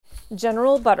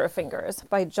General Butterfingers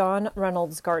by John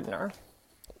Reynolds Gardner.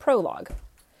 Prologue.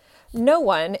 No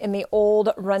one in the old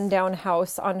run-down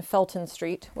house on Felton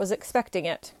Street was expecting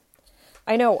it.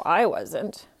 I know I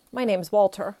wasn't. My name's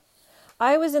Walter.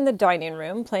 I was in the dining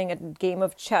room playing a game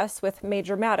of chess with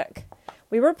Major Maddock.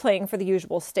 We were playing for the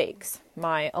usual stakes,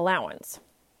 my allowance.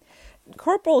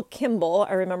 Corporal Kimball,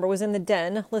 I remember, was in the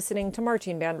den listening to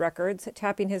marching band records,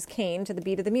 tapping his cane to the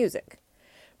beat of the music.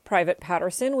 Private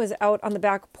Patterson was out on the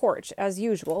back porch, as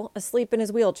usual, asleep in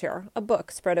his wheelchair, a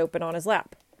book spread open on his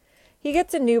lap. He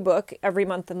gets a new book every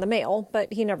month in the mail,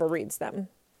 but he never reads them.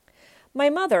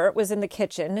 My mother was in the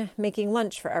kitchen, making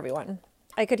lunch for everyone.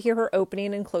 I could hear her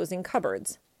opening and closing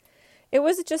cupboards. It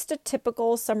was just a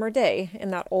typical summer day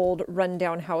in that old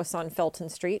run-down house on Felton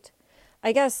Street.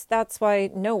 I guess that's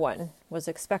why no one was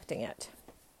expecting it.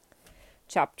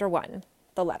 Chapter 1.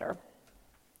 The Letter.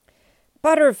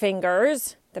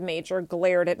 Butterfingers! The Major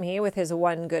glared at me with his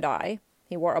one good eye.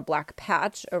 He wore a black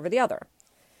patch over the other.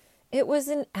 It was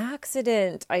an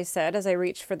accident, I said as I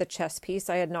reached for the chess piece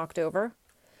I had knocked over.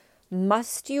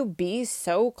 Must you be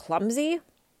so clumsy?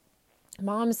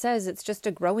 Mom says it's just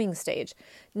a growing stage.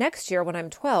 Next year when I'm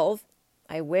 12,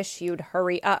 I wish you'd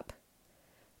hurry up.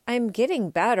 I'm getting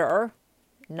better.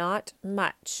 Not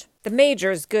much. The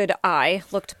Major's good eye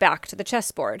looked back to the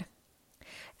chessboard.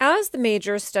 As the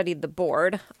Major studied the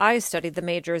board, I studied the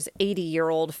Major's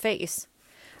 80-year-old face.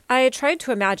 I tried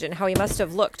to imagine how he must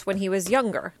have looked when he was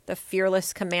younger, the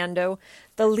fearless commando,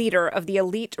 the leader of the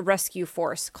elite rescue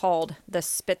force called the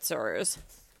Spitzers.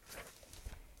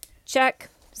 Check,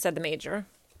 said the Major.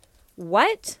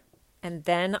 What? And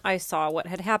then I saw what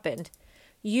had happened.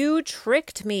 You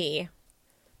tricked me.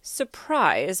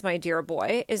 Surprise, my dear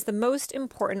boy, is the most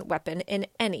important weapon in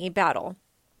any battle.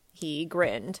 He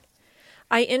grinned.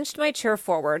 I inched my chair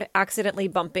forward, accidentally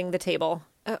bumping the table.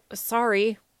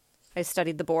 Sorry. I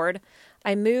studied the board.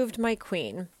 I moved my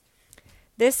queen.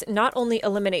 This not only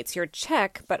eliminates your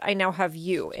check, but I now have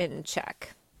you in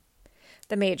check.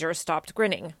 The Major stopped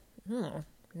grinning.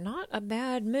 Not a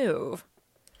bad move.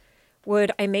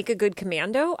 Would I make a good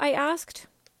commando? I asked.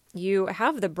 You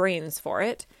have the brains for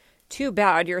it. Too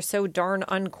bad you're so darn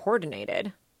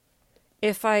uncoordinated.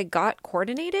 If I got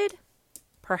coordinated?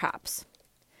 Perhaps.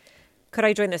 Could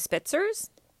I join the Spitzers?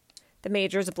 The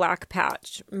Major's black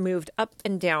patch moved up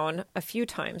and down a few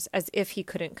times as if he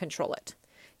couldn't control it.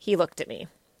 He looked at me.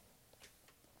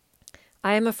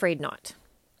 I am afraid not.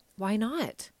 Why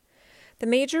not? The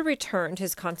Major returned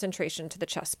his concentration to the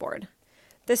chessboard.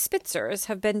 The Spitzers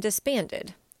have been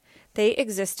disbanded. They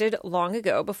existed long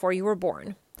ago before you were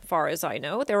born. Far as I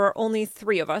know, there are only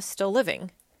 3 of us still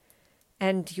living.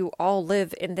 And you all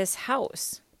live in this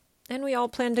house. And we all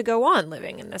plan to go on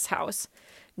living in this house.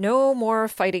 No more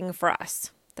fighting for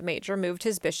us. The Major moved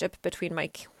his bishop between my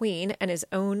queen and his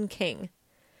own king.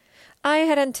 I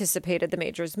had anticipated the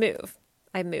Major's move.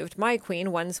 I moved my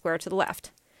queen 1 square to the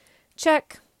left.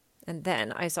 Check. And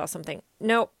then I saw something.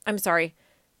 No, I'm sorry.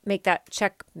 Make that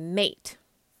checkmate.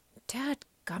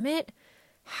 Dadgummit.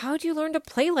 How'd you learn to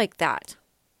play like that?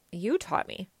 You taught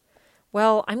me.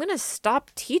 Well, I'm going to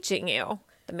stop teaching you.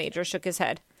 The Major shook his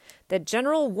head. The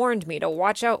General warned me to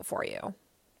watch out for you.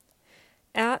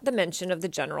 At the mention of the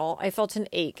General, I felt an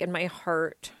ache in my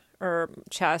heart, or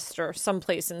chest, or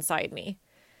someplace inside me.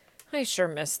 I sure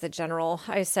miss the General,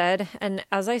 I said, and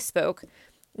as I spoke,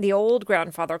 the old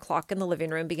grandfather clock in the living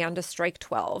room began to strike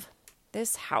 12.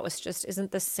 This house just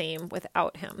isn't the same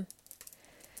without him.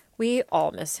 We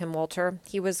all miss him, Walter.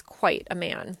 He was quite a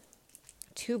man.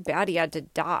 Too bad he had to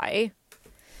die.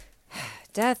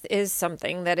 Death is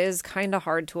something that is kind of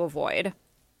hard to avoid.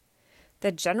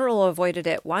 The General avoided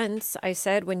it once, I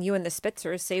said, when you and the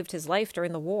Spitzers saved his life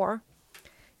during the war.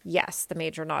 Yes, the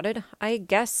Major nodded. I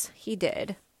guess he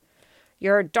did.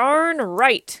 You're darn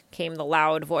right, came the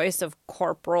loud voice of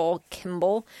Corporal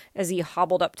Kimball as he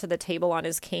hobbled up to the table on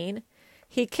his cane.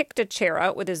 He kicked a chair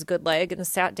out with his good leg and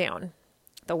sat down.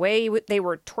 The way they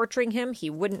were torturing him, he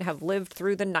wouldn't have lived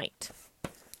through the night.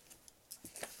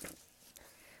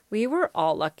 We were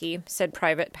all lucky, said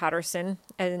Private Patterson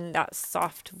in that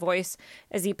soft voice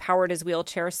as he powered his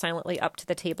wheelchair silently up to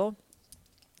the table.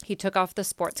 He took off the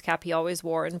sports cap he always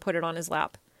wore and put it on his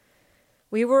lap.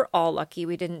 We were all lucky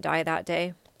we didn't die that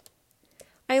day.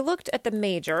 I looked at the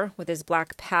Major with his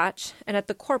black patch, and at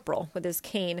the Corporal with his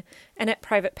cane, and at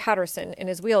Private Patterson in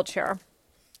his wheelchair.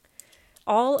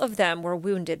 All of them were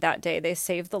wounded that day they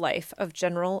saved the life of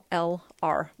General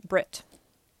L.R. Britt.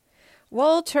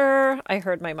 Walter, I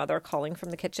heard my mother calling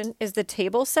from the kitchen, is the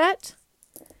table set?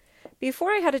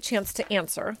 Before I had a chance to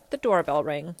answer, the doorbell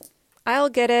rang. I'll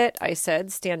get it, I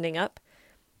said, standing up,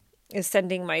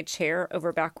 sending my chair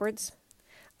over backwards.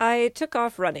 I took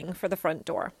off running for the front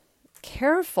door.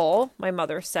 "Careful," my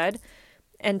mother said,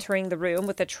 entering the room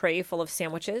with a tray full of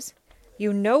sandwiches.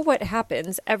 "You know what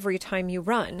happens every time you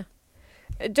run."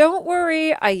 "Don't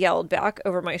worry," I yelled back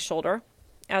over my shoulder.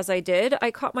 As I did,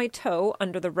 I caught my toe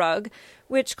under the rug,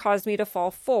 which caused me to fall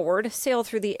forward, sail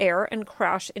through the air, and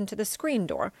crash into the screen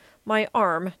door, my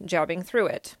arm jabbing through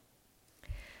it.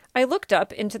 I looked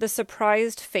up into the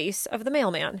surprised face of the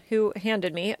mailman, who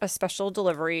handed me a special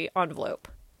delivery envelope.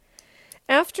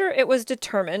 After it was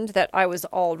determined that I was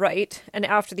all right, and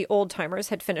after the old-timers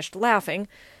had finished laughing,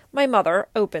 my mother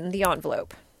opened the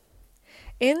envelope.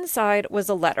 Inside was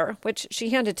a letter, which she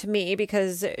handed to me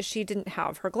because she didn't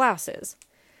have her glasses.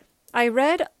 I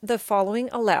read the following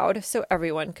aloud so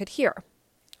everyone could hear.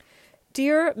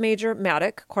 "Dear Major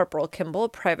Maddock, Corporal Kimball,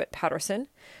 Private Patterson,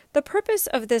 the purpose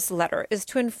of this letter is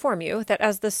to inform you that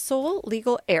as the sole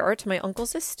legal heir to my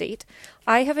uncle's estate,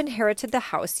 I have inherited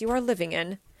the house you are living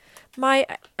in. My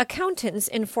accountants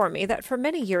inform me that for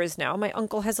many years now my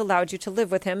uncle has allowed you to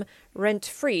live with him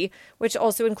rent-free, which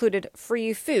also included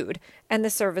free food and the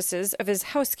services of his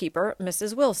housekeeper,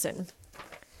 Mrs. Wilson.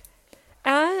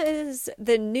 As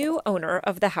the new owner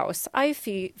of the house, I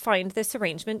find this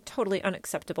arrangement totally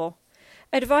unacceptable.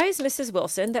 Advise Mrs.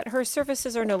 Wilson that her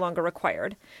services are no longer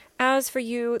required. As for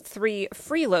you 3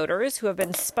 freeloaders who have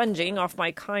been sponging off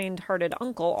my kind-hearted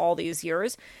uncle all these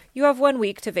years, you have 1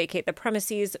 week to vacate the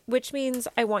premises, which means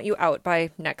I want you out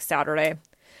by next Saturday.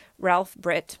 Ralph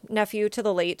Britt, nephew to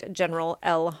the late General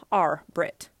L.R.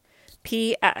 Britt.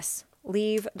 P.S.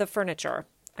 Leave the furniture.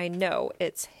 I know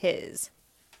it's his."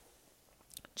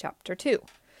 Chapter 2.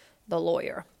 The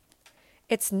Lawyer.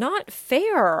 "It's not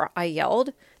fair," I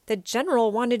yelled. "The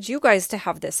general wanted you guys to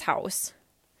have this house."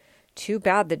 "Too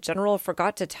bad the general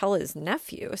forgot to tell his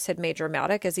nephew," said Major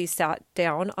Maddock as he sat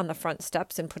down on the front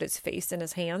steps and put his face in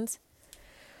his hands.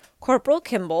 Corporal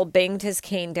Kimball banged his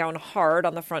cane down hard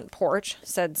on the front porch,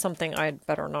 said something I'd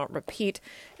better not repeat,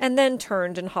 and then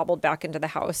turned and hobbled back into the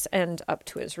house and up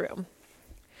to his room.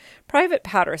 Private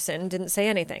Patterson didn't say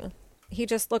anything. He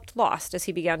just looked lost as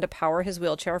he began to power his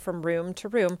wheelchair from room to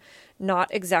room,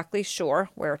 not exactly sure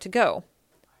where to go.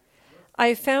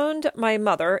 I found my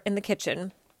mother in the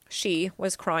kitchen. She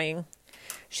was crying.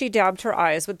 She dabbed her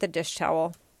eyes with the dish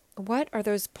towel. "What are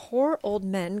those poor old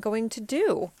men going to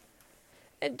do?"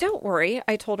 "Don't worry,"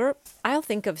 I told her. "I'll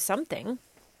think of something."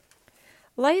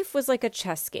 Life was like a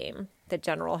chess game, the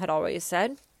general had always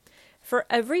said. For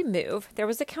every move, there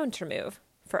was a counter-move.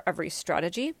 For every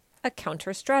strategy, a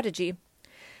counter-strategy.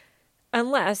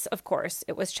 Unless, of course,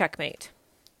 it was checkmate.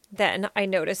 Then I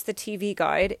noticed the TV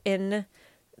guide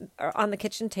on the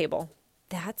kitchen table.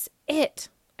 "That's it!"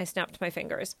 I snapped my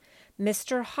fingers.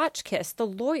 "Mr. Hotchkiss, the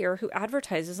lawyer who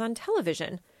advertises on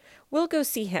television. We'll go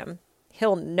see him.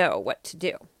 He'll know what to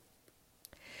do."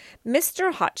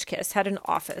 Mr. Hotchkiss had an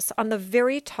office on the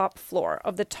very top floor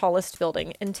of the tallest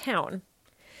building in town.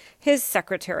 His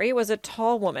secretary was a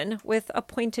tall woman with a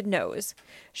pointed nose.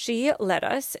 She led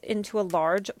us into a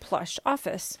large plush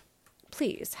office.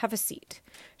 "Please, have a seat."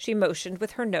 She motioned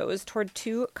with her nose toward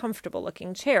 2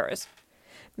 comfortable-looking chairs.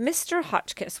 "Mr.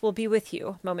 Hotchkiss will be with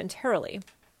you momentarily."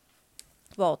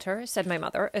 "Walter," said my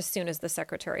mother as soon as the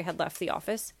secretary had left the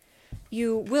office,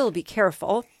 "you will be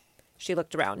careful." She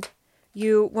looked around.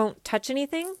 "You won't touch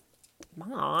anything?"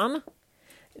 "Mom."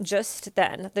 Just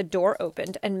then the door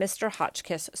opened and Mr.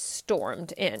 Hotchkiss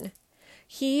stormed in.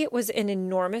 He was an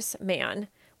enormous man,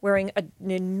 wearing an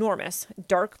enormous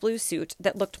dark blue suit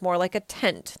that looked more like a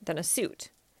tent than a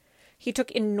suit. He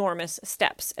took enormous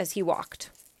steps as he walked.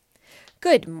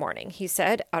 "Good morning," he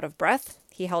said, out of breath.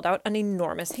 He held out an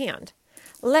enormous hand.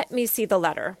 "Let me see the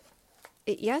letter."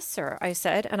 "Yes, sir," I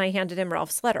said, and I handed him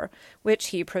Ralph's letter, which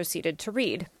he proceeded to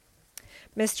read.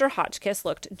 Mr. Hotchkiss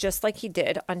looked just like he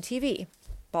did on TV.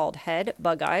 Bald head,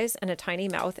 bug eyes, and a tiny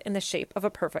mouth in the shape of a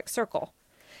perfect circle.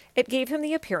 It gave him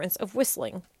the appearance of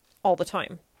whistling all the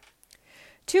time.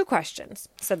 "2 questions,"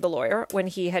 said the lawyer when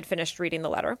he had finished reading the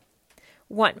letter.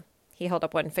 1, he held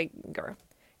up 1 finger.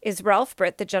 "Is Ralph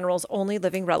Britt the general's only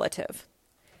living relative?"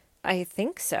 "I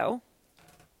think so."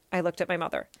 I looked at my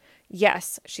mother.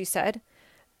 "Yes," she said.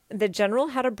 "The general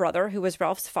had a brother who was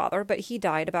Ralph's father, but he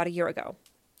died about a year ago."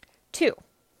 2,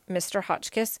 Mr.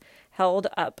 Hotchkiss held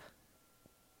up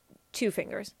 2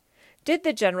 fingers. "Did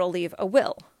the general leave a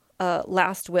will, a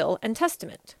last will and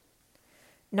testament?"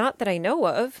 "Not that I know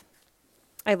of."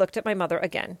 I looked at my mother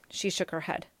again. She shook her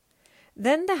head.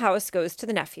 "Then the house goes to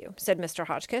the nephew," said Mr.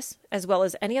 Hotchkiss, "as well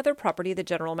as any other property the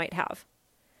general might have."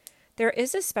 "There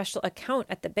is a special account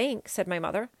at the bank," said my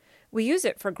mother. "We use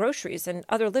it for groceries and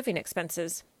other living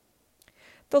expenses."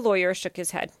 The lawyer shook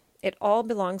his head. "It all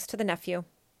belongs to the nephew."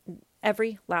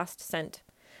 Every last cent.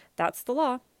 That's the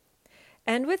law.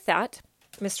 And with that,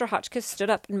 Mr. Hotchkiss stood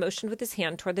up and motioned with his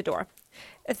hand toward the door.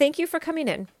 Thank you for coming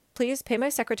in. Please pay my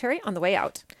secretary on the way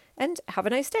out. And have a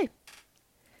nice day.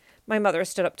 My mother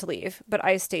stood up to leave, but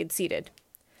I stayed seated.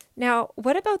 Now,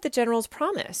 what about the general's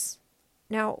promise?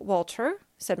 Now, Walter,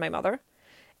 said my mother.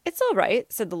 It's all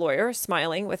right, said the lawyer,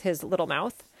 smiling with his little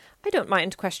mouth. I don't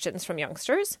mind questions from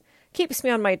youngsters. Keeps me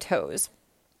on my toes.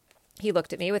 He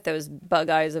looked at me with those bug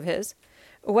eyes of his.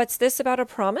 What's this about a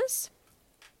promise?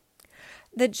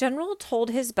 The general told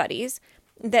his buddies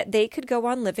that they could go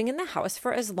on living in the house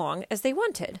for as long as they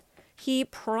wanted. He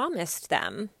promised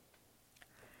them.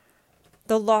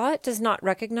 The law does not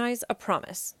recognize a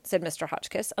promise, said Mr.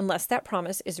 Hotchkiss, unless that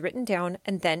promise is written down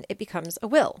and then it becomes a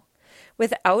will.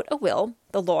 Without a will,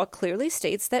 the law clearly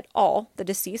states that all the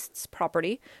deceased's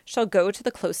property shall go to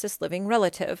the closest living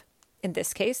relative, in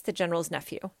this case, the general's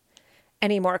nephew.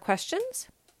 Any more questions?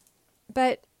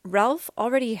 But Ralph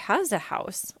already has a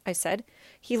house, I said.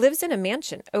 He lives in a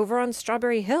mansion over on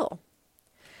Strawberry Hill.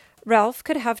 Ralph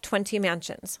could have 20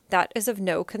 mansions. That is of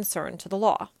no concern to the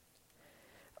law.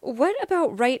 What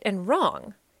about right and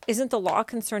wrong? Isn't the law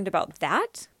concerned about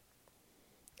that?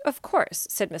 Of course,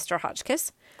 said Mr.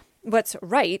 Hotchkiss. What's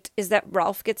right is that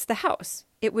Ralph gets the house.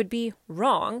 It would be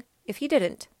wrong if he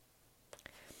didn't.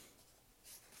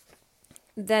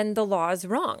 Then the law is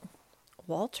wrong.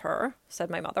 Walter, said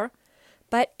my mother.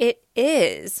 But it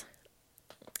is,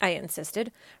 I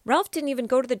insisted. Ralph didn't even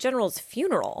go to the general's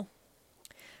funeral.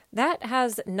 That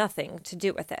has nothing to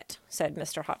do with it, said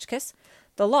Mr. Hotchkiss.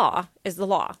 The law is the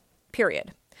law,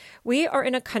 period. We are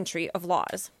in a country of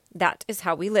laws. That is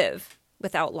how we live.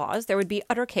 Without laws, there would be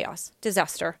utter chaos,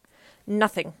 disaster.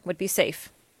 Nothing would be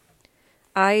safe.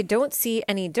 I don't see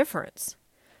any difference.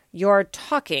 You're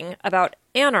talking about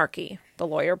anarchy, the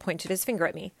lawyer pointed his finger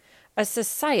at me. A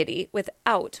society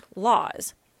without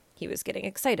laws. He was getting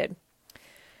excited.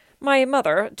 My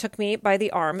mother took me by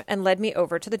the arm and led me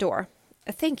over to the door.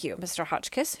 Thank you, Mr.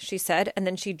 Hotchkiss, she said, and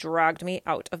then she dragged me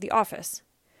out of the office.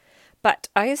 But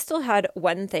I still had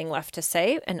one thing left to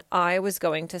say, and I was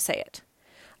going to say it.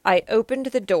 I opened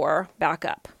the door back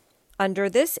up. Under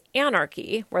this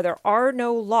anarchy, where there are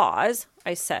no laws,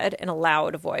 I said in a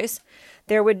loud voice,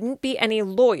 there wouldn't be any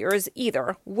lawyers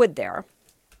either, would there?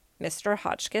 Mr.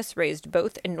 Hotchkiss raised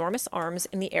both enormous arms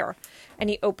in the air, and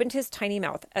he opened his tiny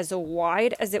mouth as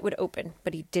wide as it would open,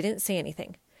 but he didn't say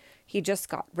anything. He just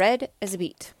got red as a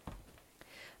beet.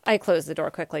 I closed the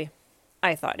door quickly.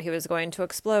 I thought he was going to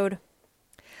explode.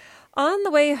 On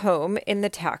the way home in the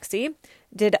taxi,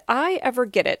 did I ever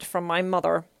get it from my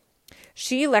mother?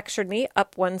 She lectured me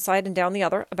up one side and down the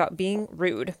other about being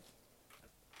rude.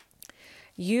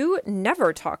 You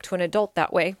never talk to an adult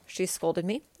that way, she scolded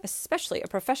me, especially a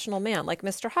professional man like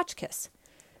Mr. Hotchkiss.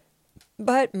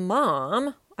 But,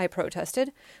 Mom, I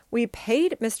protested, we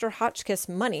paid Mr. Hotchkiss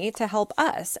money to help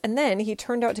us, and then he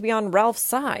turned out to be on Ralph's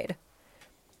side.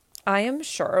 I am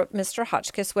sure Mr.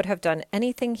 Hotchkiss would have done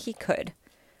anything he could.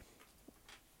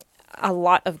 A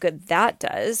lot of good that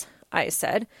does, I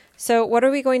said. So what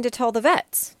are we going to tell the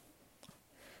vets?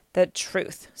 The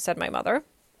truth, said my mother,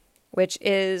 which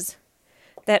is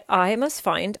that I must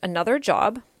find another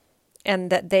job and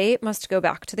that they must go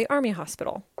back to the army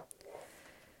hospital.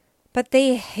 But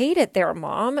they hate it there,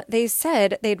 Mom. They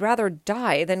said they'd rather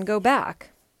die than go back.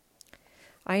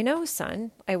 I know,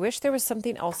 son. I wish there was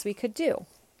something else we could do.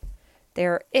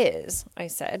 There is, I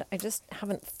said. I just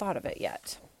haven't thought of it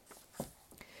yet.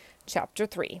 Chapter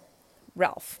 3.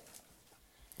 Ralph.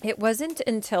 It wasn't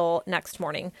until next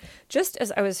morning, just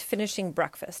as I was finishing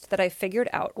breakfast, that I figured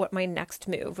out what my next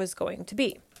move was going to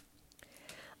be.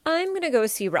 I'm going to go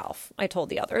see Ralph, I told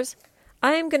the others.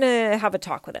 I'm going to have a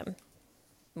talk with him.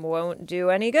 Won't do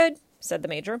any good, said the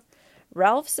major.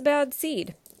 Ralph's a bad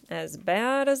seed, as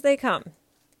bad as they come.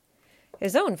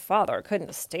 His own father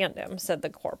couldn't stand him, said the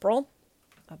corporal.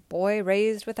 A boy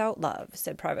raised without love,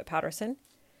 said Private Patterson.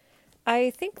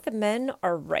 I think the men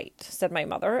are right, said my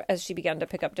mother, as she began to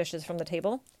pick up dishes from the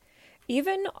table.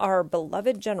 Even our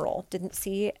beloved general didn't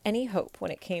see any hope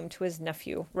when it came to his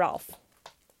nephew, Ralph.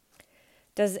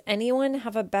 Does anyone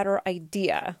have a better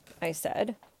idea? I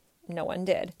said. No one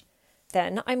did.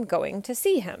 Then I'm going to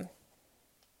see him.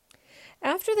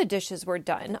 After the dishes were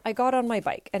done, I got on my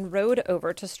bike and rode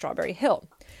over to Strawberry Hill,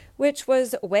 which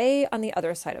was way on the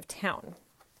other side of town.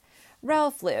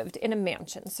 Ralph lived in a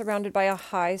mansion surrounded by a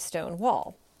high stone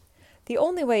wall. The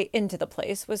only way into the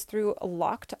place was through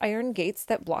locked iron gates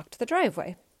that blocked the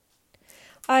driveway.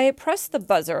 I pressed the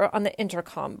buzzer on the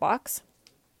intercom box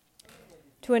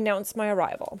to announce my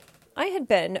arrival. I had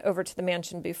been over to the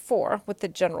mansion before with the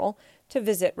general to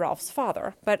visit Ralph's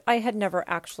father, but I had never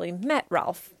actually met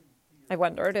Ralph. I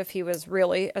wondered if he was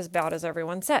really as bad as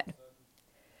everyone said.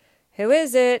 "Who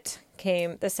is it?"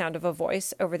 came the sound of a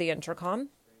voice over the intercom.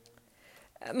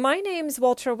 "My name's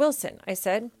Walter Wilson," I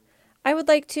said. "I would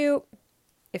like to—"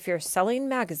 "If you're selling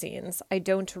magazines, I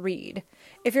don't read.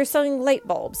 If you're selling light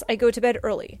bulbs, I go to bed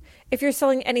early. If you're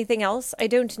selling anything else, I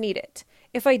don't need it.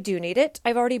 If I do need it,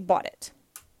 I've already bought it.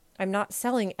 I'm not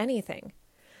selling anything.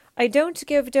 I don't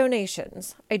give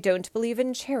donations. I don't believe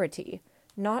in charity.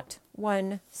 Not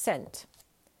 1 cent.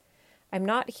 I'm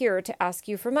not here to ask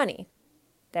you for money.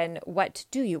 Then what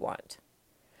do you want?"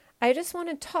 "I just want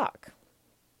to talk."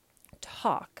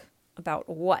 "Talk about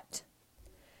what?"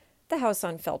 "The house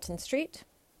on Felton Street."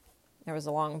 There was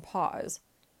a long pause.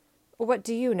 "What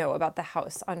do you know about the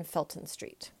house on Felton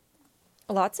Street?"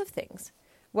 "Lots of things.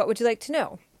 What would you like to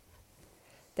know?"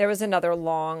 There was another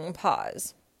long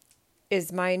pause.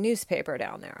 "Is my newspaper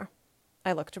down there?"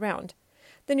 I looked around.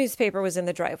 The newspaper was in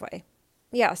the driveway.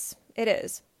 "Yes, it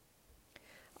is."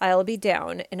 "I'll be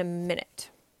down in a minute."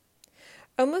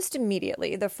 Almost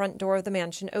immediately, the front door of the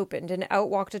mansion opened, and out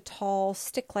walked a tall,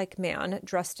 stick-like man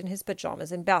dressed in his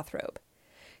pajamas and bathrobe.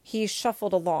 He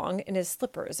shuffled along in his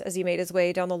slippers as he made his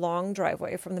way down the long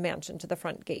driveway from the mansion to the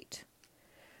front gate.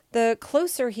 The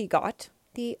closer he got,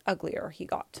 the uglier he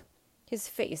got. His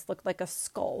face looked like a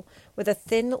skull, with a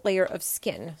thin layer of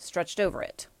skin stretched over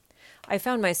it. I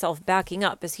found myself backing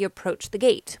up as he approached the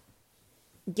gate.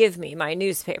 "Give me my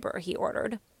newspaper," he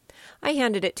ordered. I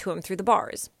handed it to him through the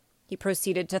bars. He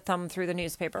proceeded to thumb through the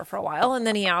newspaper for a while, and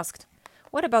then he asked,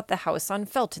 "What about the house on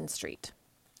Felton Street?"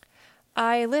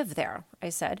 "I live there," I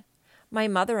said. "My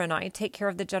mother and I take care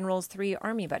of the General's 3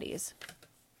 army buddies."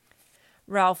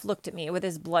 Ralph looked at me with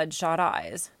his bloodshot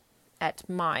eyes. "At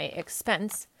my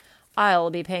expense. I'll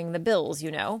be paying the bills,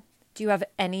 you know. Do you have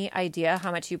any idea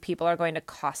how much you people are going to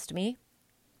cost me?"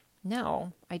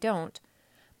 "No, I don't.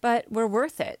 But we're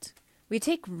worth it. We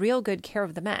take real good care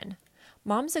of the men.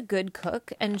 Mom's a good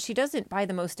cook, and she doesn't buy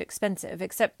the most expensive,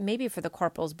 except maybe for the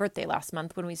corporal's birthday last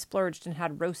month when we splurged and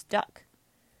had roast duck."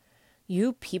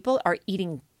 "You people are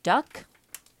eating duck?"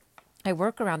 "I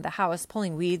work around the house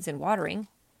pulling weeds and watering."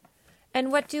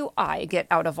 "And what do I get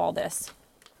out of all this?"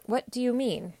 "What do you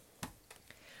mean?"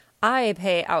 "I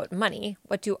pay out money.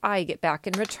 What do I get back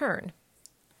in return?"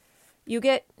 "You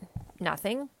get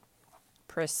nothing."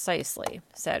 "Precisely,"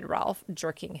 said Ralph,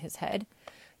 jerking his head.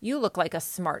 "You look like a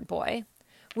smart boy.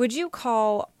 Would you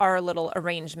call our little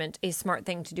arrangement a smart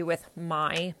thing to do with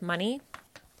my money?"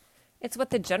 "It's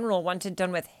what the General wanted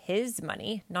done with his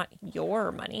money, not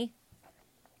your money."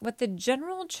 "What the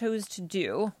General chose to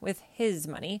do with his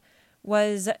money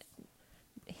was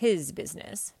his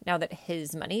business. Now that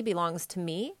his money belongs to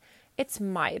me, it's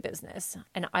my business,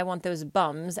 and I want those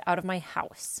bums out of my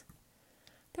house."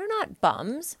 "They're not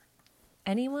bums."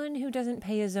 "Anyone who doesn't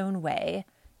pay his own way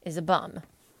is a bum."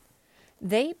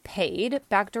 "They paid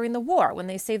back during the war when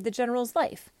they saved the General's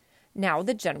life. Now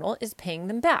the General is paying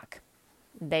them back."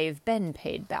 "They've been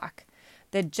paid back.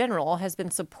 The General has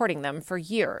been supporting them for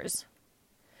years."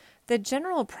 "The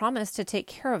General promised to take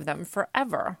care of them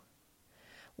forever."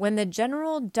 "When the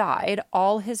General died,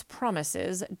 all his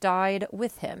promises died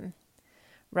with him."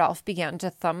 Ralph began to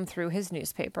thumb through his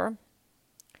newspaper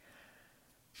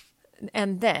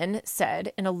and then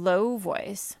said in a low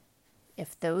voice,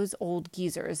 "If those old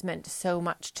geezers meant so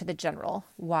much to the General,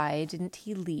 why didn't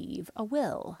he leave a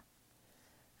will?"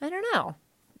 "I don't know.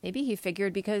 Maybe he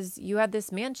figured because you had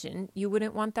this mansion, you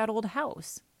wouldn't want that old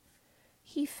house."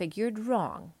 "He figured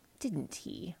wrong, didn't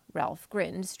he?" Ralph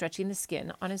grinned, stretching the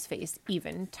skin on his face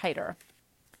even tighter.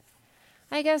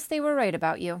 "I guess they were right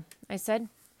about you," I said.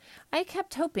 "I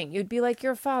kept hoping you'd be like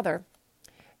your father.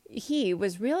 He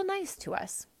was real nice to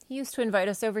us. He used to invite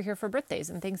us over here for birthdays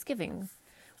and Thanksgiving.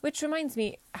 Which reminds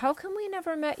me, how come we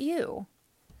never met you?"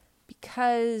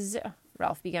 "Because,"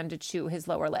 Ralph began to chew his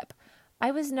lower lip,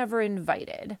 "I was never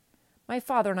invited. My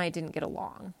father and I didn't get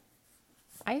along."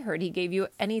 "I heard he gave you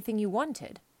anything you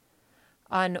wanted."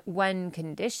 "On one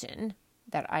condition,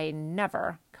 that I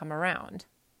never come around."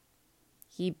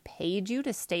 "He paid you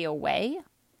to stay away?"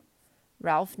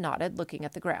 Ralph nodded, looking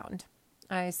at the ground.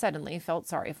 I suddenly felt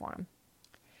sorry for him.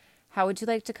 "How would you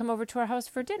like to come over to our house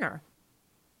for dinner?"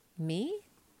 "Me?"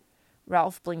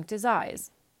 Ralph blinked his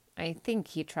eyes. I think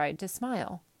he tried to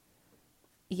smile.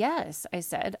 "Yes," I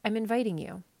said, "I'm inviting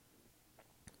you."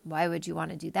 "Why would you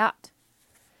want to do that?"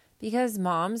 "Because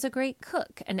Mom's a great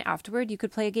cook, and afterward you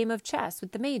could play a game of chess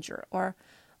with the Major, or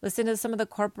listen to some of the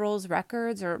corporal's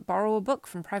records, or borrow a book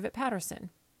from Private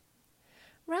Patterson."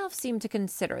 Ralph seemed to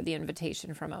consider the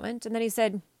invitation for a moment, and then he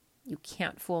said, "You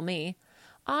can't fool me.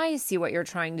 I see what you're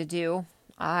trying to do.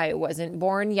 I wasn't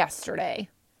born yesterday.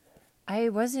 I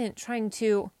wasn't trying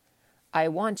to... I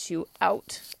want you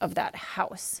out of that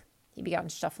house. He began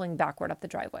shuffling backward up the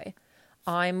driveway.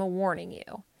 I'm warning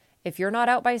you. If you're not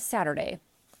out by Saturday,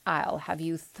 I'll have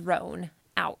you thrown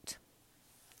out.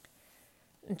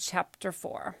 Chapter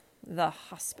 4. The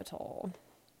Hospital.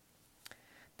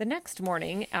 The next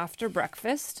morning after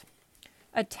breakfast,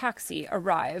 a taxi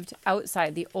arrived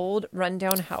outside the old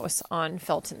rundown house on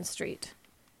Felton Street.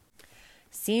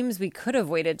 Seems we could have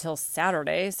waited till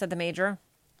Saturday, said the major.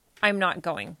 I'm not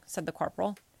going, said the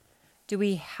corporal. Do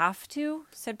we have to?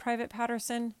 Said Private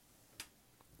Patterson.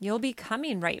 You'll be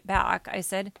coming right back, I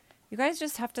said. You guys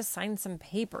just have to sign some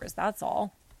papers, that's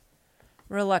all.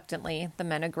 Reluctantly, the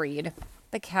men agreed.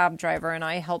 The cab driver and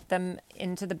I helped them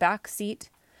into the back seat.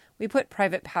 We put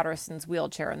Private Patterson's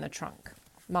wheelchair in the trunk.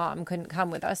 Mom couldn't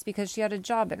come with us because she had a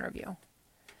job interview.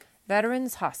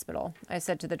 Veterans Hospital, I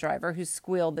said to the driver, who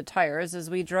squealed the tires as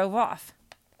we drove off.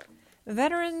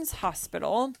 Veterans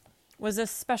Hospital was a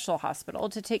special hospital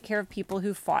to take care of people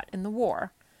who fought in the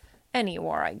war. Any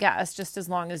war, I guess, just as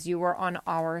long as you were on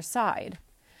our side.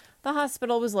 The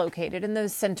hospital was located in the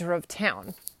center of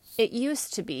town. It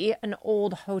used to be an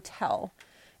old hotel.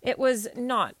 It was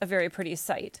not a very pretty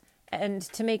sight, and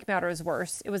to make matters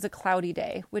worse, it was a cloudy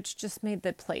day, which just made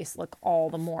the place look all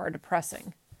the more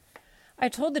depressing. I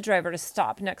told the driver to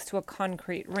stop next to a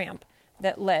concrete ramp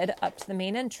that led up to the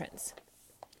main entrance.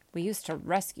 We used to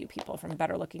rescue people from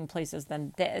better-looking places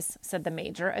than this, said the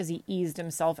major as he eased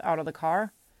himself out of the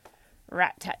car.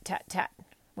 Rat-tat-tat-tat,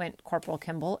 went Corporal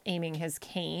Kimball, aiming his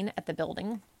cane at the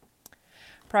building.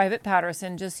 Private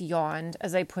Patterson just yawned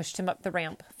as I pushed him up the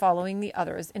ramp, following the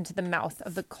others into the mouth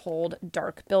of the cold,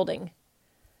 dark building.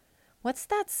 What's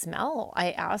that smell?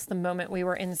 I asked the moment we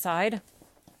were inside.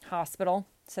 Hospital,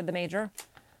 said the major.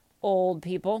 Old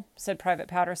people, said Private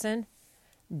Patterson.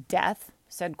 Death,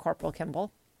 said Corporal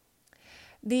Kimball.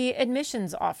 The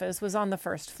admissions office was on the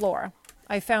first floor.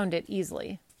 I found it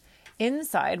easily.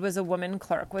 Inside was a woman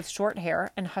clerk with short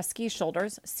hair and husky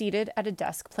shoulders, seated at a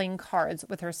desk playing cards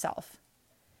with herself.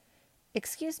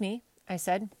 Excuse me, I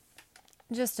said.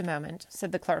 Just a moment,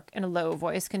 said the clerk in a low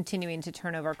voice, continuing to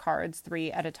turn over cards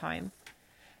 3 at a time.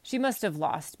 She must have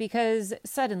lost, because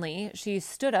suddenly she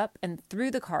stood up and threw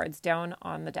the cards down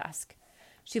on the desk.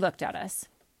 She looked at us.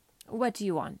 What do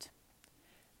you want?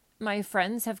 My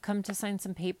friends have come to sign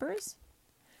some papers.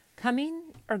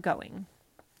 Coming or going?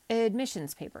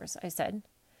 Admissions papers, I said.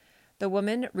 The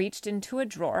woman reached into a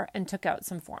drawer and took out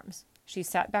some forms. She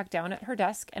sat back down at her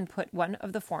desk and put one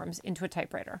of the forms into a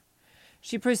typewriter.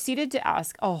 She proceeded to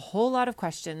ask a whole lot of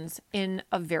questions in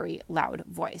a very loud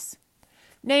voice.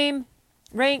 Name,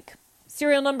 rank,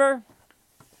 serial number.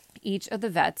 Each of the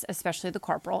vets, especially the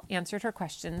corporal, answered her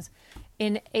questions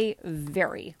in a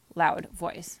very loud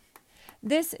voice.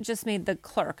 This just made the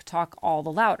clerk talk all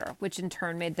the louder, which in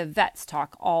turn made the vets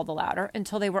talk all the louder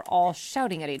until they were all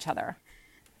shouting at each other.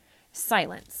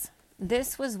 Silence.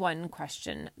 This was one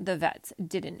question the vets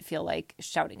didn't feel like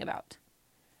shouting about.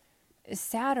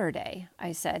 Saturday,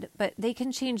 I said, but they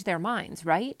can change their minds,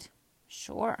 right?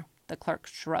 Sure, the clerk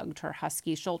shrugged her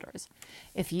husky shoulders.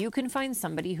 If you can find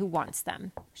somebody who wants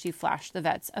them. She flashed the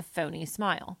vets a phony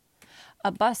smile.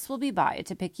 A bus will be by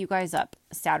to pick you guys up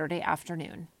Saturday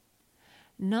afternoon.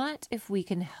 Not if we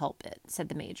can help it, said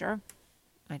the major.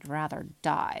 I'd rather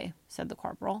die, said the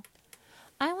corporal.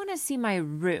 I want to see my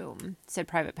room, said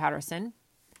Private Patterson.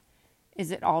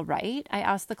 Is it all right? I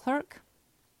asked the clerk.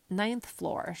 9th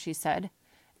floor, she said.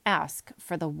 Ask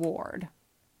for the ward.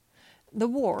 The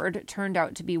ward turned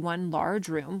out to be one large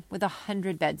room with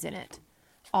 100 beds in it,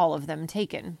 all of them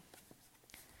taken.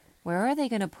 Where are they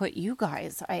going to put you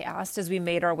guys? I asked as we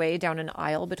made our way down an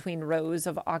aisle between rows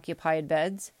of occupied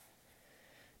beds.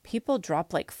 People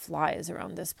drop like flies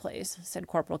around this place, said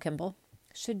Corporal Kimball.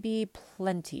 Should be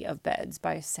plenty of beds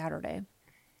by Saturday.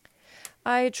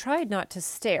 I tried not to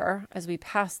stare as we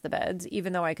passed the beds,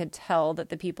 even though I could tell that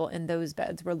the people in those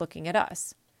beds were looking at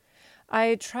us.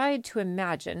 I tried to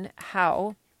imagine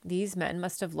how these men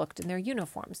must have looked in their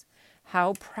uniforms,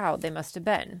 how proud they must have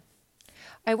been.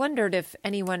 I wondered if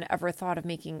anyone ever thought of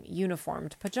making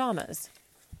uniformed pajamas.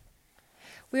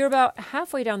 We were about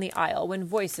halfway down the aisle when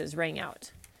voices rang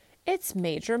out. It's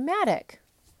Major Maddock.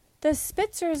 The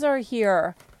Spitzers are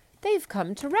here. They've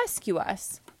come to rescue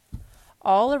us.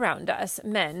 All around us,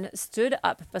 men stood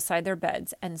up beside their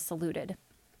beds and saluted.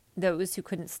 Those who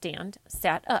couldn't stand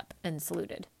sat up and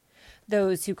saluted.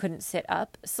 Those who couldn't sit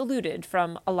up saluted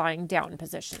from a lying down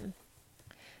position.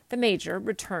 The major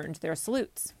returned their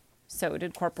salutes. So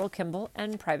did Corporal Kimball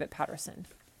and Private Patterson.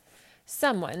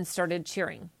 Someone started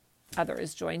cheering.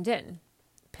 Others joined in.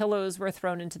 pillows were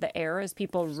thrown into the air as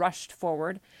people rushed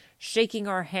forward, shaking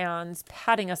our hands,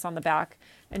 patting us on the back,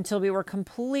 until we were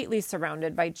completely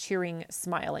surrounded by cheering,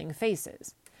 smiling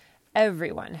faces.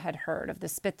 Everyone had heard of the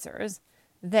Spitzers.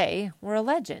 They were a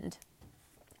legend.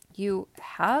 "You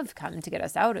have come to get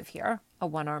us out of here?" a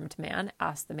one-armed man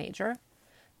asked the major.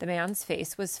 The man's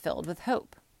face was filled with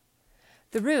hope.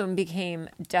 The room became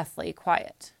deathly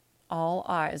quiet. All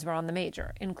eyes were on the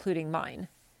major, including mine.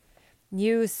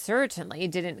 "You certainly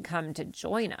didn't come to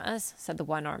join us," said the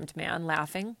one-armed man,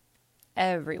 laughing.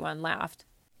 Everyone laughed.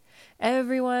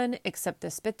 Everyone except the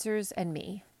Spitzers and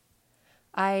me.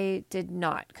 "I did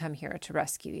not come here to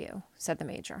rescue you," said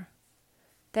the major.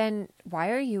 "Then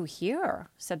why are you here?"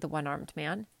 said the one-armed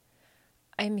man.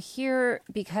 "I'm here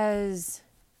because,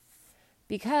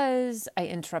 I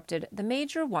interrupted. "The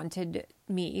major wanted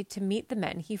me to meet the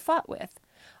men he fought with.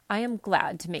 I am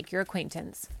glad to make your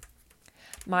acquaintance."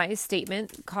 My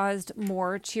statement caused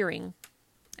more cheering.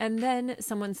 And then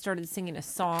someone started singing a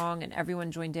song and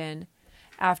everyone joined in.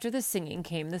 After the singing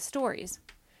came the stories.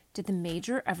 "Did the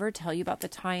major ever tell you about the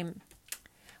time?"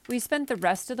 We spent the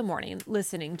rest of the morning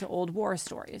listening to old war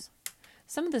stories.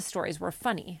 Some of the stories were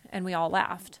funny, and we all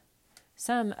laughed.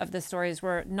 Some of the stories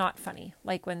were not funny,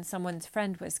 like when someone's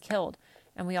friend was killed,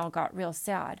 and we all got real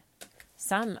sad.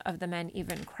 Some of the men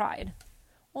even cried.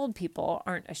 Old people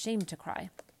aren't ashamed to cry.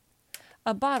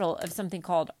 A bottle of something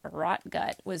called rot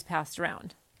gut was passed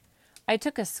around. I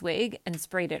took a swig and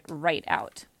sprayed it right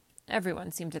out.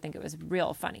 Everyone seemed to think it was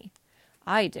real funny.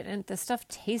 I didn't. The stuff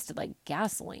tasted like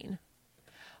gasoline.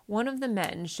 One of the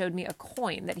men showed me a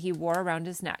coin that he wore around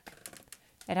his neck.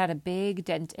 It had a big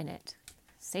dent in it.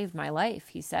 "Saved my life,"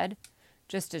 he said,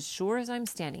 "just as sure as I'm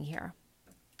standing here."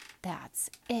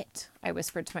 "That's it," I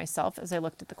whispered to myself as I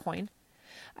looked at the coin.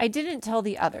 I didn't tell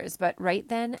the others, but right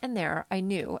then and there I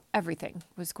knew everything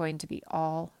was going to be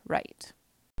all right.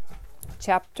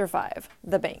 Chapter 5.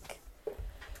 The Bank.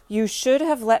 "You should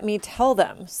have let me tell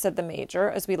them," said the major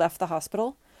as we left the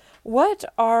hospital. "What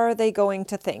are they going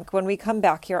to think when we come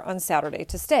back here on Saturday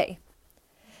to stay?"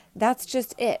 "That's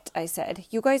just it," I said.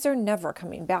 "You guys are never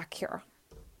coming back here."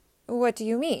 "What do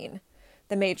you mean?"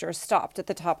 The major stopped at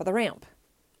the top of the ramp.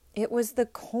 "It was the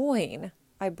coin."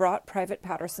 I brought Private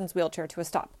Patterson's wheelchair to a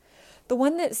stop. "The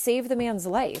one that saved the man's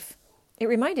life. It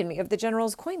reminded me of the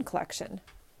general's coin collection."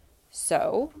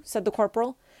 "So," said the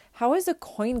corporal, "how is a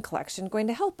coin collection going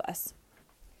to help us?"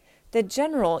 "The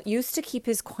general used to keep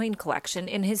his coin collection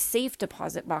in his safe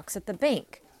deposit box at the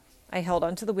bank." I held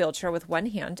onto the wheelchair with one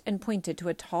hand and pointed to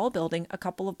a tall building a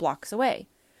couple of blocks away.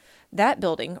 "That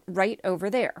building right over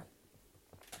there."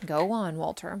 "Go on,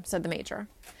 Walter," said the major.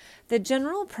 "The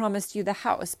general promised you the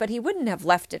house, but he wouldn't have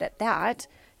left it at that.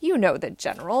 You know the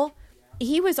general.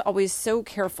 He was always so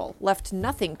careful, left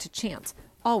nothing to chance,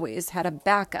 always had a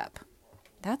backup."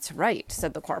 "That's right,"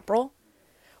 said the corporal.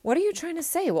 "What are you trying to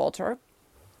say, Walter?"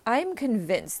 "I'm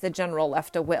convinced the general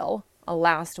left a will, a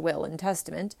last will and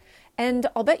testament, and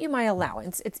I'll bet you my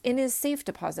allowance it's in his safe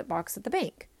deposit box at the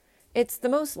bank. It's the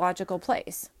most logical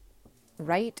place."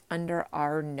 "Right under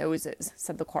our noses,"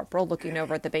 said the corporal, looking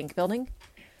over at the bank building.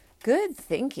 "Good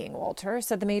thinking, Walter,"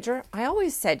 said the major. "I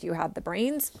always said you had the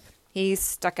brains." He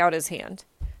stuck out his hand.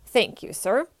 "Thank you,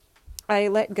 sir." I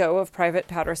let go of Private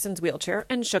Patterson's wheelchair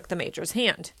and shook the major's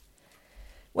hand.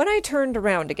 When I turned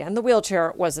around again, the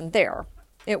wheelchair wasn't there.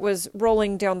 It was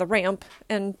rolling down the ramp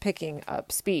and picking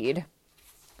up speed.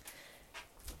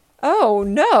 "Oh,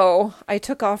 no!" I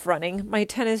took off running, my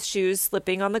tennis shoes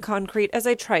slipping on the concrete as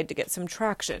I tried to get some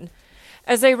traction.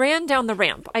 As I ran down the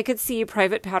ramp, I could see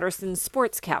Private Patterson's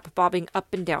sports cap bobbing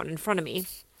up and down in front of me.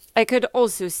 I could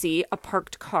also see a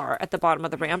parked car at the bottom of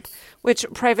the ramp, which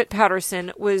Private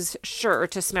Patterson was sure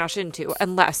to smash into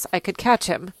unless I could catch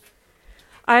him.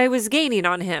 I was gaining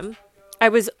on him. I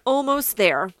was almost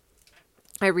there.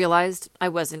 I realized I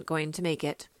wasn't going to make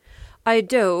it. I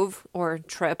dove, or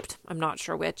tripped, I'm not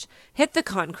sure which, hit the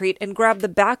concrete and grabbed the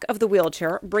back of the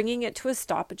wheelchair, bringing it to a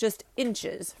stop just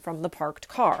inches from the parked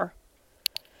car.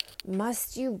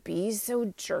 "Must you be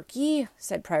so jerky?"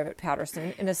 said Private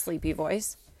Patterson in a sleepy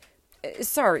voice.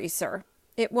 "Sorry, sir.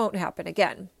 It won't happen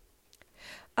again."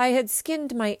 I had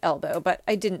skinned my elbow, but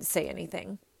I didn't say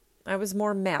anything. I was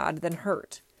more mad than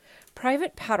hurt.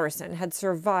 Private Patterson had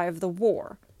survived the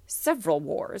war, several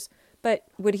wars, but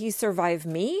would he survive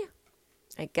me?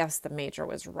 I guess the major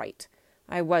was right.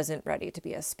 I wasn't ready to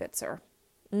be a Spitzer.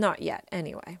 Not yet,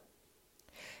 anyway.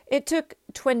 It took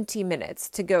 20 minutes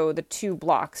to go the 2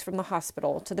 blocks from the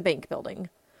hospital to the bank building.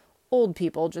 Old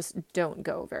people just don't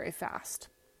go very fast.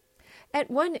 At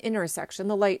one intersection,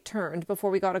 the light turned before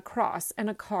we got across, and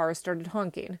a car started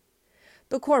honking.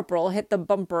 The corporal hit the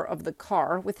bumper of the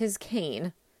car with his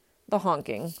cane. The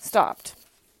honking stopped.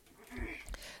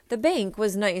 The bank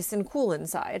was nice and cool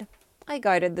inside. I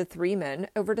guided the 3 men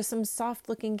over to some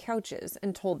soft-looking couches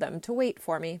and told them to wait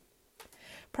for me.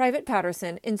 Private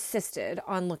Patterson insisted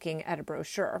on looking at a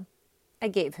brochure. I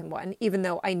gave him one, even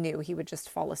though I knew he would just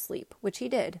fall asleep, which he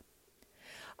did.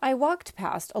 I walked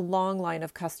past a long line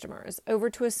of customers over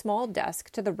to a small desk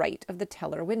to the right of the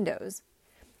teller windows.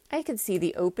 I could see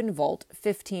the open vault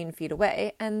 15 feet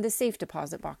away and the safe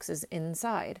deposit boxes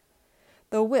inside.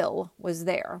 The will was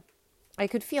there. I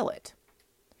could feel it.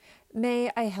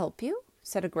 "May I help you?"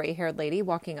 said a gray-haired lady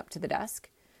walking up to the desk.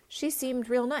 She seemed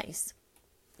real nice.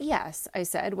 "Yes," I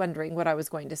said, wondering what I was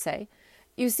going to say.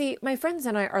 "You see, my friends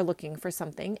and I are looking for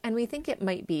something, and we think it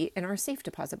might be in our safe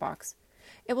deposit box.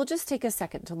 It will just take a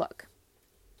second to look."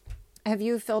 "Have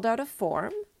you filled out a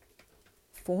form?"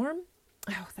 "Form?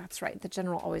 Oh, that's right. The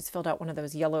general always filled out one of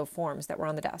those yellow forms that were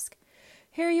on the desk.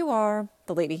 Here you are."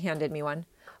 The lady handed me one.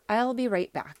 "I'll be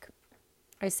right back."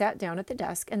 I sat down at the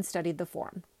desk and studied the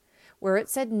form. Where it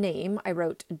said name, I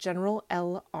wrote General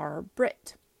L.R.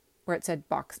 Britt. Where it said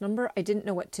box number, I didn't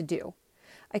know what to do.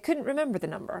 I couldn't remember the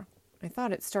number. I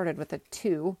thought it started with a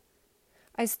 2.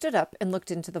 I stood up and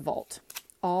looked into the vault.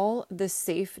 All the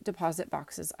safe deposit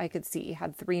boxes I could see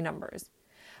had 3 numbers.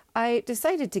 I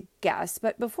decided to guess,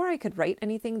 but before I could write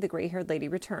anything, the gray-haired lady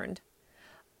returned.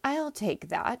 "I'll take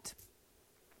that."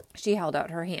 She held out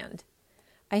her hand.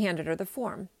 I handed her the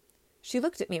form. She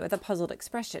looked at me with a puzzled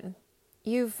expression.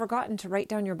 "You've forgotten to write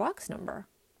down your box number."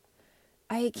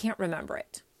 "I can't remember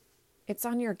it." "It's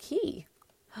on your key."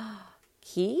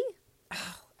 "Key?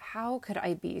 Oh, how could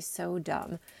I be so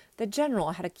dumb? The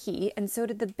general had a key, and so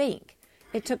did the bank.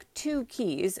 It took 2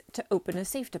 keys to open a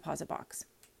safe deposit box."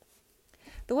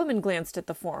 The woman glanced at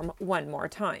the form one more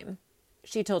time.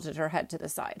 She tilted her head to the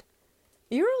side.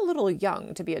 "You're a little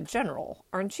young to be a general,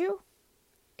 aren't you?"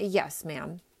 "Yes,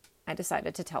 ma'am." I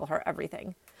decided to tell her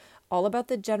everything. All about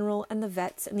the general and the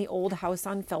vets and the old house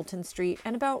on Felton Street,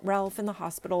 and about Ralph in the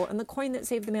hospital and the coin that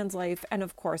saved the man's life, and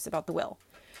of course about the will.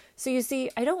 "So you see,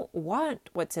 I don't want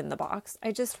what's in the box.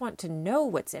 I just want to know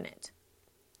what's in it."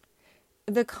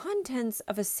 "The contents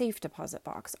of a safe deposit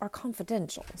box are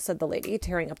confidential," said the lady,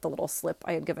 tearing up the little slip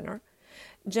I had given her.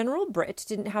 "General Britt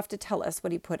didn't have to tell us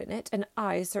what he put in it, and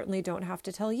I certainly don't have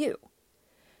to tell you."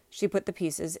 She put the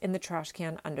pieces in the trash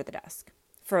can under the desk.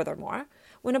 "Furthermore,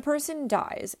 when a person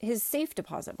dies, his safe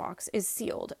deposit box is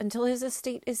sealed until his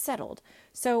estate is settled,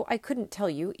 so I couldn't tell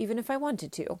you even if I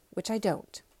wanted to, which I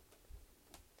don't."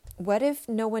 "What if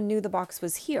no one knew the box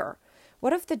was here?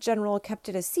 What if the general kept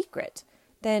it a secret?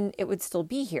 Then it would still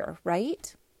be here,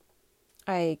 right?"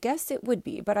 "I guess it would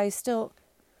be, but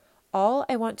all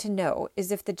I want to know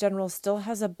is if the general still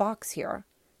has a box here.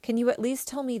 Can you at least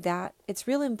tell me that? It's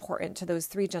real important to those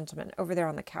 3 gentlemen over there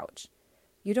on the couch.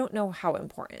 You don't know how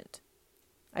important."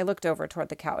 I looked over toward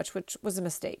the couch, which was a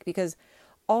mistake because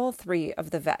all 3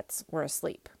 of the vets were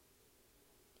asleep.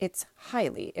 "It's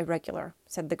highly irregular,"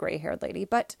 said the gray-haired lady,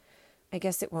 "but I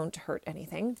guess it won't hurt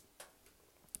anything."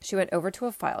 She went over to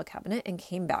a file cabinet and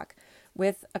came back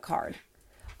with a card.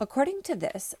 "According to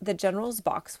this, the general's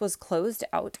box was closed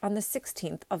out on the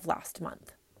 16th of last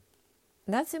month."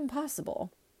 "That's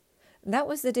impossible. That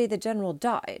was the day the general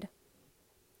died."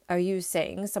 "Are you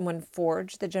saying someone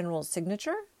forged the general's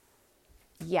signature?"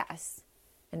 "Yes,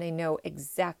 and I know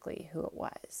exactly who it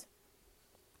was."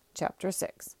 Chapter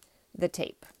 6. The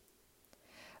Tape.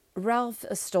 "Ralph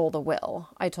stole the will,"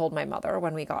 I told my mother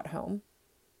when we got home.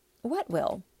 "What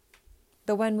will?"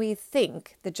 "The one we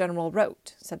think the general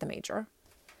wrote," said the major.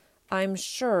 "I'm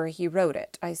sure he wrote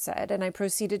it," I said, and I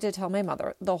proceeded to tell my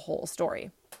mother the whole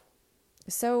story.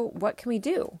 "So what can we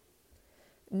do?"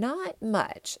 "Not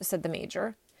much," said the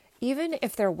major. "Even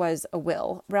if there was a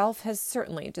will, Ralph has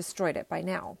certainly destroyed it by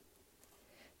now."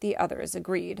 The others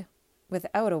agreed.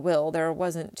 Without a will, there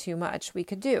wasn't too much we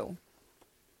could do.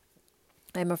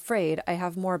 "I'm afraid I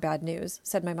have more bad news,"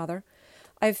 said my mother.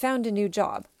 "I've found a new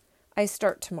job. I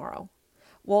start tomorrow.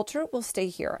 Walter will stay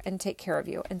here and take care of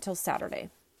you until Saturday."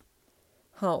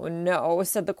 "Oh, no,"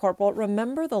 said the corporal.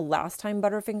 "Remember the last time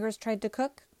Butterfingers tried to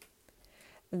cook?"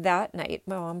 That night,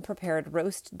 Mom prepared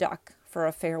roast duck for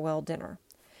a farewell dinner.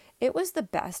 It was the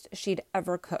best she'd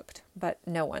ever cooked, but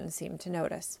no one seemed to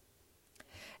notice.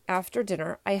 After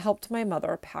dinner, I helped my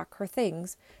mother pack her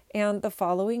things, and the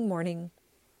following morning,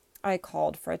 I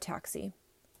called for a taxi.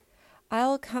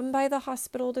 "I'll come by the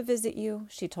hospital to visit you,"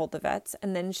 she told the vets,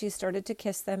 and then she started to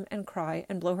kiss them and cry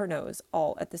and blow her nose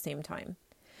all at the same time.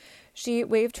 She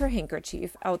waved her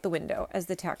handkerchief out the window as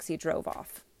the taxi drove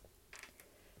off.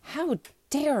 "How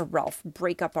dare Ralph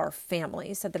break up our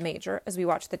family," said the major as we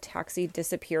watched the taxi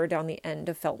disappear down the end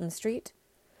of Felton Street.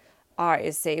 I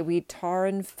say we tar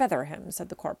and feather him, said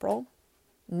the corporal.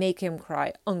 Make him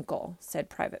cry uncle, said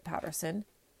Private Patterson.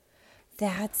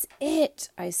 That's it,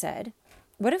 I said.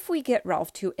 What if we get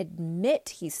Ralph to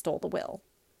admit he stole the will?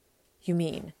 You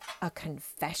mean a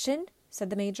confession? Said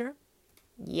the major.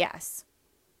 Yes.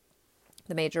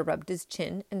 The major rubbed his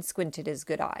chin and squinted his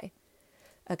good eye.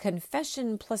 A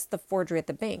confession plus the forgery at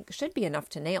the bank should be enough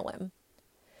to nail him.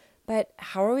 But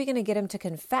how are we going to get him to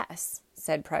confess?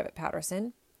 Said Private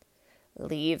Patterson.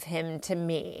 Leave him to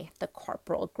me. The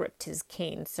corporal gripped his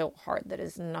cane so hard that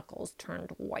his knuckles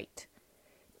turned white.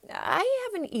 I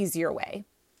have an easier way.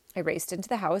 I raced into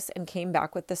the house and came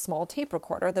back with the small tape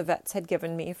recorder the vets had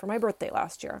given me for my birthday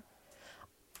last year.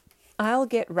 I'll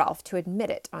get Ralph to admit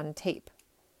it on tape.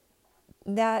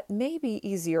 That may be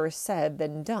easier said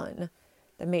than done.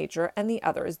 The major and the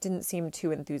others didn't seem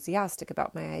too enthusiastic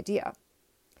about my idea.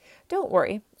 Don't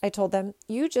worry, I told them.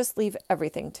 You just leave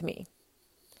everything to me.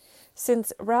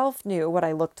 Since Ralph knew what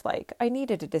I looked like, I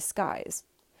needed a disguise.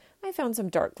 I found some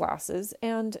dark glasses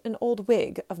and an old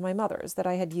wig of my mother's that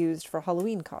I had used for a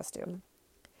Halloween costume.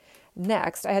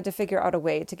 Next, I had to figure out a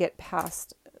way to get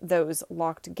past those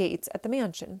locked gates at the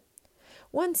mansion.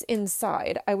 Once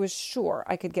inside, I was sure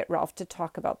I could get Ralph to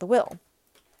talk about the will.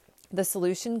 The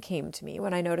solution came to me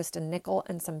when I noticed a nickel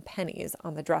and some pennies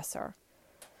on the dresser.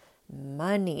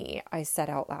 Money, I said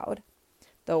out loud.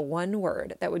 The one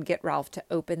word that would get Ralph to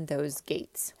open those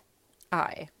gates.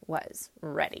 I was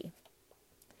ready.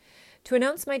 To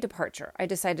announce my departure, I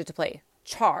decided to play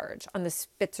Charge on the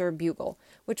Spitzer bugle,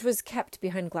 which was kept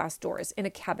behind glass doors in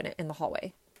a cabinet in the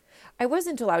hallway. I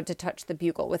wasn't allowed to touch the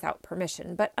bugle without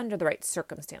permission, but under the right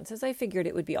circumstances, I figured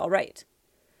it would be all right.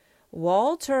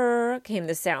 Walter, came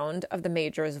the sound of the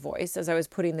major's voice as I was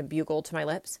putting the bugle to my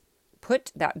lips.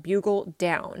 Put that bugle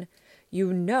down.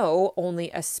 You know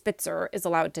only a Spitzer is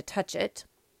allowed to touch it.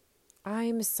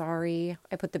 I'm sorry.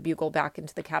 I put the bugle back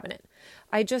into the cabinet.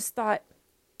 I just thought...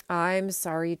 I'm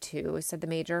sorry, too, said the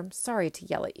major. Sorry to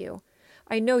yell at you.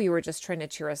 I know you were just trying to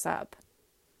cheer us up.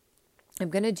 I'm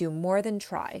going to do more than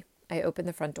try. I opened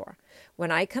the front door.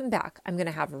 When I come back, I'm going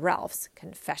to have Ralph's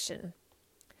confession.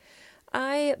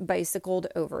 I bicycled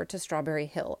over to Strawberry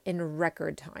Hill in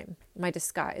record time, my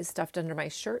disguise stuffed under my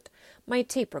shirt, my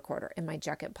tape recorder in my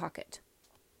jacket pocket.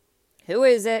 Who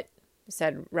is it?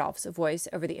 Said Ralph's voice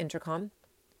over the intercom.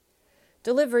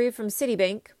 Delivery from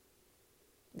Citibank.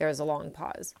 There was a long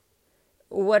pause.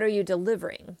 What are you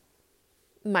delivering?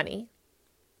 Money.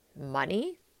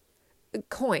 Money?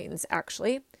 Coins,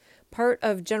 actually. Part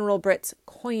of General Britt's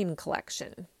coin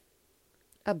collection.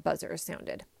 A buzzer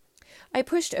sounded. I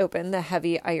pushed open the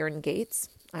heavy iron gates.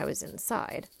 I was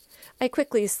inside. I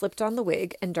quickly slipped on the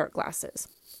wig and dark glasses.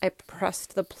 I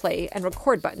pressed the play and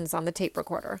record buttons on the tape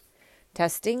recorder.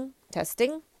 Testing,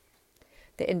 testing.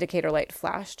 The indicator light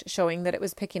flashed, showing that it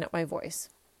was picking up my voice.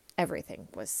 Everything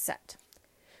was set.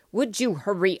 Would you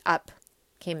hurry up?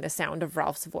 Came the sound of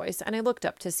Ralph's voice, and I looked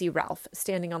up to see Ralph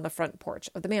standing on the front porch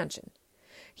of the mansion.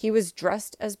 He was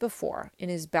dressed as before, in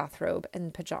his bathrobe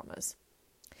and pajamas.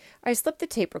 I slipped the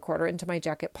tape recorder into my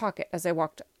jacket pocket as I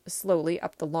walked slowly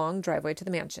up the long driveway to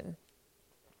the mansion.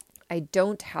 I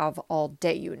don't have all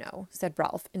day, you know, said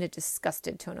Ralph in a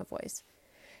disgusted tone of voice.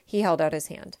 He held out his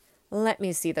hand. Let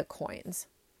me see the coins.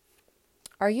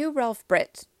 Are you Ralph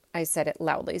Britt? I said it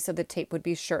loudly so the tape would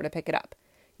be sure to pick it up.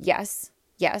 Yes,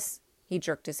 yes, he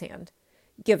jerked his hand.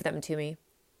 Give them to me.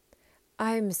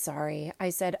 I'm sorry, I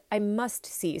said. I must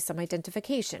see some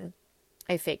identification.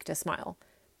 I faked a smile.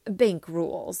 Bank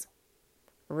rules.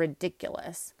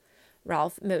 Ridiculous.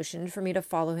 Ralph motioned for me to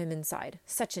follow him inside.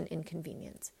 Such an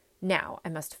inconvenience. Now I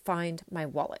must find my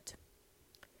wallet.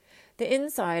 The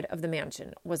inside of the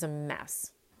mansion was a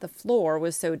mess. The floor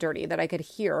was so dirty that I could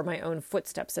hear my own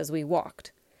footsteps as we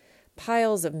walked.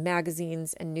 Piles of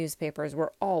magazines and newspapers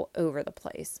were all over the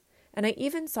place, and I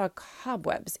even saw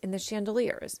cobwebs in the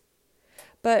chandeliers.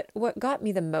 But what got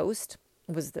me the most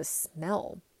was the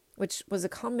smell, which was a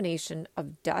combination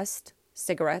of dust,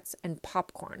 cigarettes, and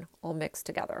popcorn all mixed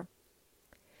together.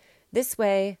 This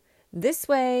way, this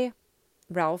way.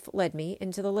 Ralph led me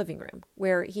into the living room,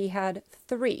 where he had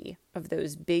 3 of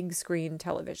those big screen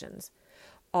televisions,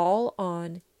 all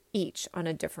on, each on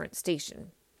a different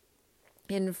station.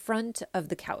 In front of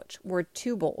the couch were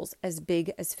 2 bowls as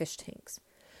big as fish tanks.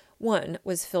 One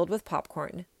was filled with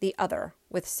popcorn, the other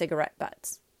with cigarette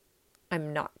butts.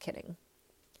 I'm not kidding.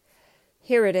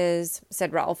 Here it is,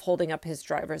 said Ralph, holding up his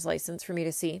driver's license for me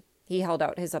to see. He held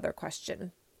out his other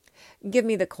question. Give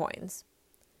me the coins.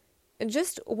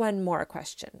 Just one more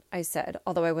question, I said,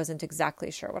 although I wasn't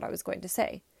exactly sure what I was going to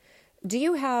say. Do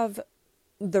you have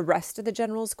the rest of the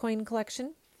General's coin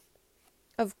collection?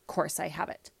 Of course I have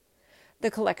it.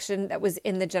 The collection that was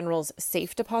in the general's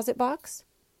safe deposit box?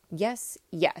 Yes,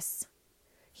 yes.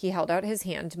 He held out his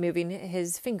hand, moving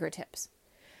his fingertips.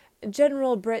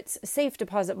 General Britt's safe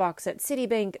deposit box at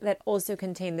Citibank that also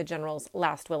contained the general's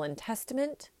last will and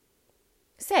testament?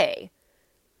 Say,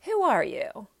 who are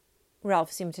you?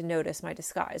 Ralph seemed to notice my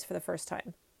disguise for the first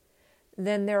time.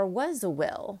 Then there was a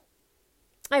will.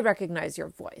 I recognize your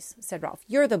voice, said Ralph.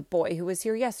 You're the boy who was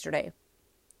here yesterday.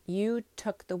 You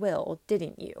took the will,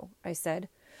 didn't you? I said.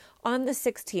 On the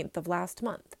 16th of last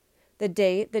month, the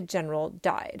day the general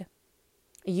died.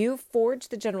 You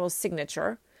forged the general's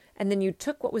signature, and then you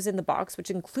took what was in the box,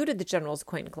 which included the general's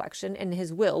coin collection and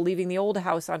his will, leaving the old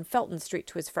house on Felton Street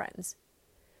to his friends.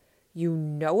 You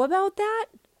know about that?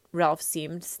 Ralph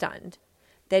seemed stunned.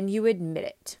 Then you admit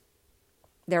it.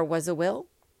 There was a will?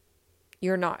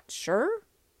 You're not sure?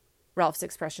 Ralph's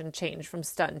expression changed from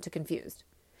stunned to confused.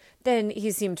 Then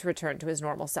he seemed to return to his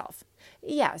normal self.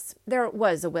 Yes, there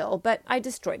was a will, but I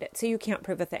destroyed it, so you can't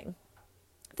prove a thing.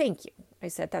 Thank you, I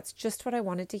said. That's just what I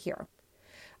wanted to hear.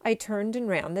 I turned and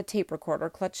ran, the tape recorder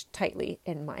clutched tightly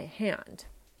in my hand.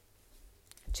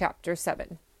 Chapter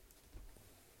 7.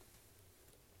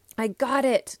 I got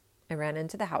it! I ran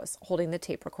into the house, holding the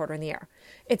tape recorder in the air.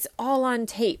 It's all on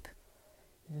tape.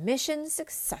 Mission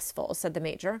successful, said the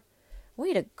major.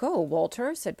 Way to go,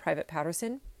 Walter, said Private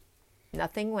Patterson.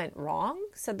 Nothing went wrong,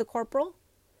 said the corporal.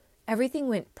 Everything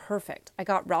went perfect. I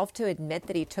got Ralph to admit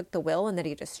that he took the will and that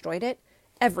he destroyed it.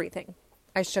 Everything.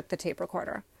 I shook the tape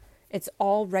recorder. It's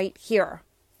all right here.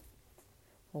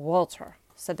 Walter,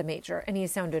 said the major, and he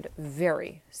sounded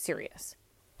very serious.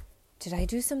 Did I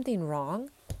do something wrong?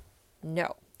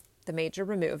 No. The major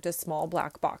removed a small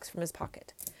black box from his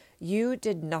pocket. You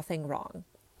did nothing wrong.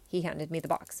 He handed me the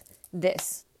box.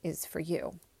 This is for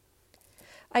you.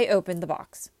 I opened the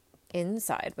box.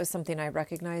 Inside was something I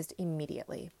recognized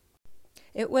immediately.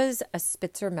 It was a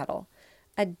Spitzer medal,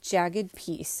 a jagged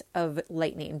piece of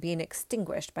lightning being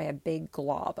extinguished by a big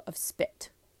glob of spit.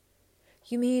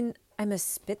 You mean I'm a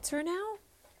Spitzer now?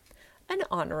 An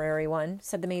honorary one,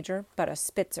 said the major, but a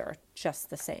Spitzer just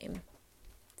the same.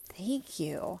 Thank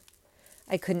you.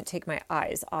 I couldn't take my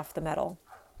eyes off the medal.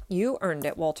 You earned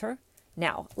it, Walter.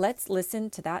 Now, let's listen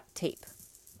to that tape.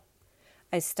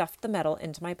 I stuffed the medal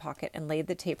into my pocket and laid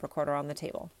the tape recorder on the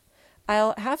table.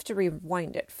 I'll have to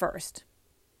rewind it first.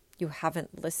 You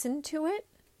haven't listened to it?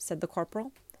 Said the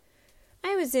corporal.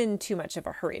 I was in too much of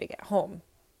a hurry to get home.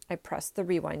 I pressed the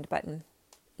rewind button.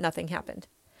 Nothing happened.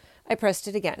 I pressed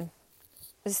it again.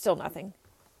 Still nothing.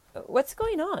 What's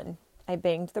going on? I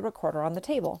banged the recorder on the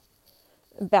table.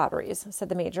 Batteries, said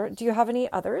the major. Do you have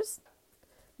any others?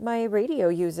 My radio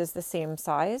uses the same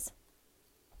size.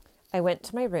 I went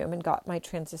to my room and got my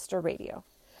transistor radio.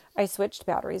 I switched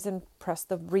batteries and pressed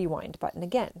the rewind button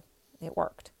again. It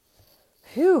worked.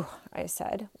 Phew, I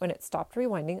said. When it stopped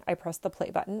rewinding, I pressed the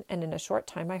play button, and in a short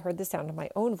time I heard the sound of my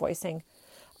own voice saying,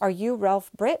 Are you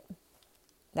Ralph Britt?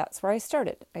 That's where I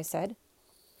started, I said.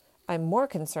 I'm more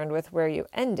concerned with where you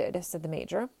ended, said the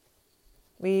major.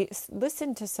 We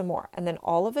listened to some more, and then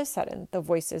all of a sudden the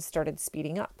voices started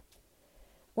speeding up.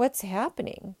 What's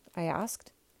happening? I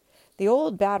asked. The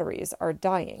old batteries are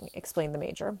dying, explained the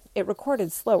major. It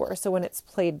recorded slower, so when it's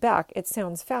played back, it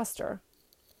sounds faster.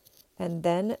 And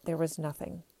then there was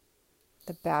nothing.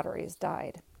 The batteries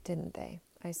died, didn't they?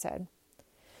 I said.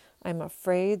 I'm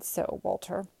afraid so,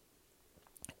 Walter.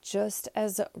 Just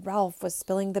as Ralph was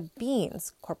spilling the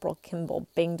beans, Corporal Kimball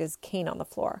banged his cane on the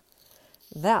floor.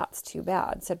 That's too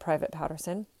bad, said Private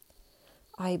Patterson.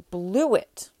 I blew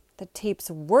it. The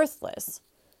tape's worthless.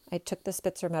 I took the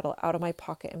Spitzer medal out of my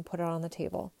pocket and put it on the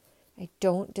table. I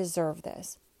don't deserve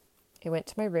this. I went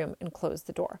to my room and closed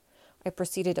the door. I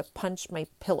proceeded to punch my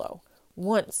pillow.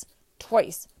 Once,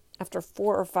 twice. After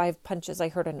 4 or 5 punches, I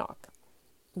heard a knock.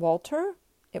 Walter?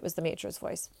 It was the major's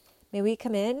voice. May we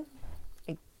come in?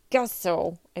 I guess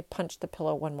so. I punched the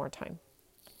pillow one more time.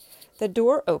 The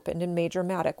door opened and Major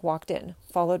Maddock walked in,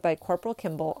 followed by Corporal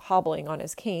Kimball hobbling on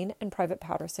his cane and Private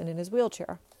Patterson in his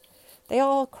wheelchair. They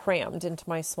all crammed into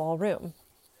my small room.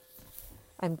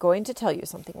 I'm going to tell you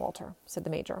something, Walter, said the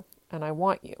major, and I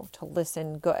want you to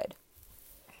listen good.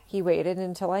 He waited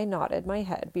until I nodded my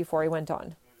head before he went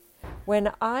on.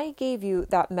 When I gave you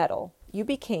that medal, you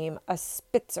became a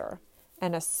Spitzer,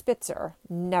 and a Spitzer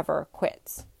never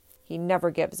quits. He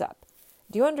never gives up.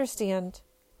 Do you understand?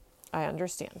 I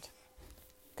understand.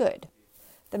 Good.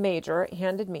 The major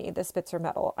handed me the Spitzer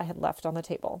medal I had left on the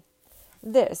table.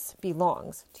 This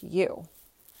belongs to you.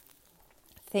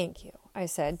 Thank you, I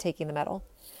said, taking the medal.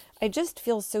 I just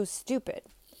feel so stupid.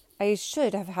 I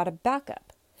should have had a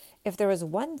backup. If there was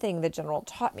one thing the general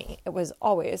taught me, it was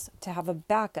always to have a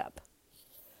backup.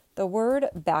 The word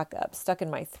backup stuck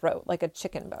in my throat like a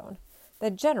chicken bone.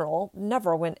 The general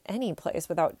never went any place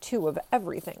without 2 of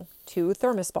everything. 2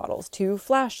 thermos bottles, 2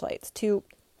 flashlights, 2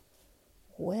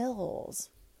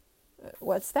 wills.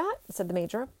 What's that? Said the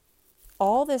major.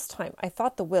 All this time, I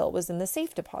thought the will was in the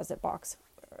safe deposit box.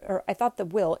 Or I thought the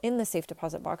will in the safe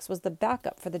deposit box was the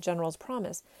backup for the general's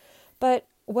promise. But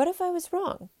what if I was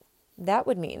wrong? That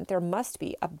would mean there must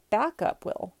be a backup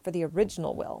will for the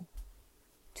original will.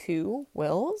 2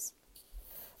 wills?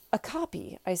 A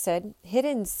copy, I said,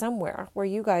 hidden somewhere where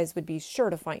you guys would be sure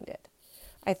to find it.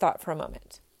 I thought for a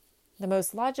moment. The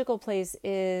most logical place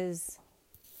is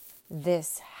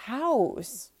this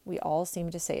house. We all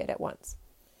seemed to say it at once.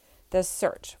 The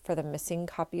search for the missing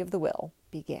copy of the will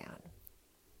began.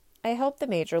 I helped the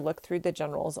major look through the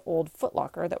general's old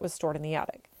footlocker that was stored in the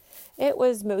attic. It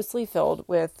was mostly filled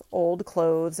with old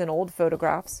clothes and old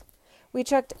photographs. We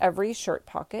checked every shirt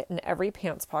pocket and every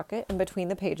pants pocket and between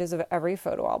the pages of every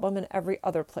photo album and every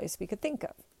other place we could think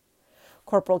of.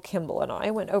 Corporal Kimball and I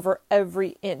went over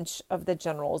every inch of the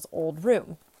general's old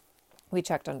room. We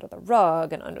checked under the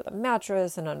rug and under the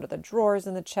mattress and under the drawers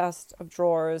in the chest of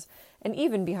drawers and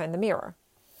even behind the mirror.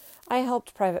 I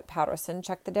helped Private Patterson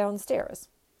check the downstairs.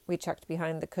 We checked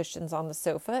behind the cushions on the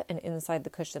sofa and inside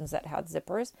the cushions that had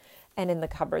zippers and in the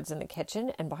cupboards in the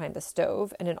kitchen and behind the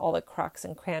stove and in all the cracks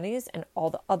and crannies and all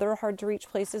the other hard-to-reach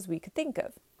places we could think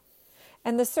of.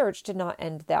 And the search did not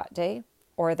end that day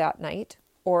or that night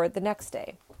or the next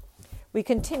day. We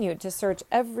continued to search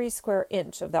every square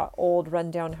inch of that old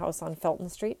run-down house on Felton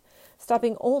Street,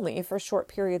 stopping only for short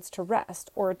periods to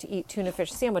rest or to eat tuna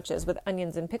fish sandwiches with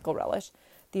onions and pickle relish,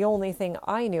 the only thing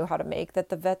I knew how to make that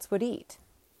the vets would eat.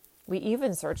 We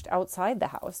even searched outside the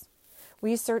house.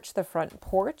 We searched the front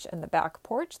porch and the back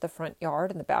porch, the front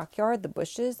yard and the backyard, the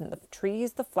bushes and the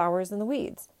trees, the flowers and the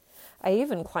weeds. I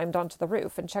even climbed onto the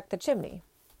roof and checked the chimney,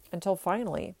 until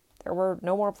finally there were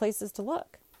no more places to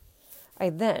look. I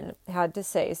then had to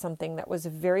say something that was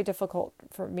very difficult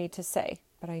for me to say,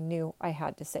 but I knew I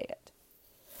had to say it.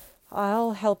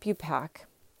 I'll help you pack.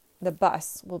 The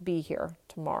bus will be here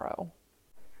tomorrow.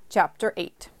 Chapter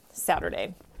 8,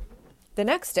 Saturday. The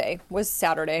next day was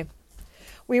Saturday.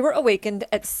 We were awakened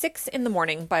at 6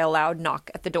 a.m. by a loud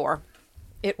knock at the door.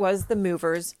 It was the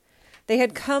movers. They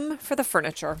had come for the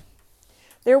furniture.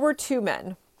 There were 2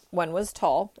 men. One was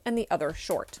tall and the other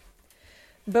short.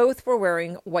 Both were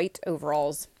wearing white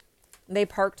overalls. They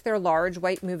parked their large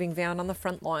white moving van on the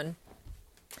front lawn.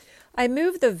 I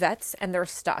moved the vets and their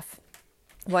stuff,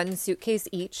 1 suitcase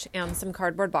each and some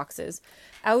cardboard boxes,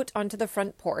 out onto the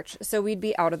front porch so we'd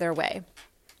be out of their way.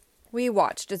 We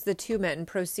watched as the 2 men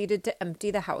proceeded to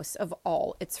empty the house of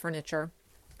all its furniture.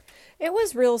 It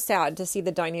was real sad to see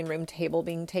the dining room table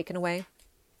being taken away.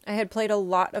 I had played a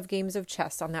lot of games of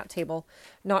chess on that table,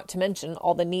 not to mention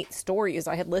all the neat stories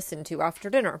I had listened to after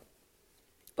dinner.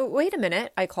 But wait a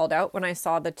minute, I called out when I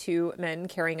saw the 2 men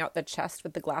carrying out the chest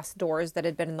with the glass doors that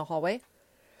had been in the hallway.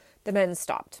 The men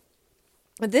stopped.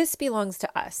 This belongs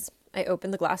to us. I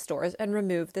opened the glass doors and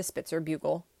removed the Spitzer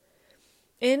bugle.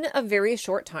 In a very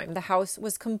short time, the house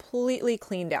was completely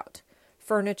cleaned out.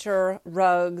 Furniture,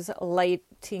 rugs,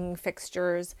 lighting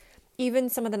fixtures, even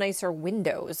some of the nicer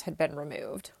windows had been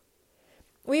removed.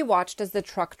 We watched as the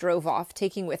truck drove off,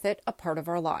 taking with it a part of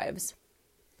our lives.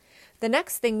 The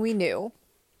next thing we knew,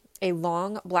 a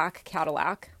long black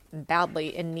Cadillac,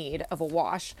 badly in need of a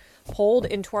wash, pulled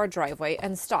into our driveway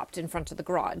and stopped in front of the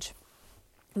garage.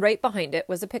 Right behind it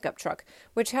was a pickup truck,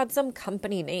 which had some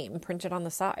company name printed on the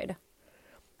side.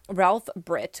 Ralph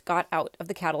Britt got out of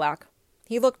the Cadillac.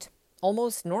 He looked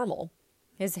almost normal.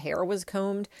 His hair was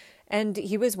combed, and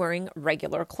he was wearing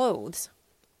regular clothes.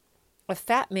 A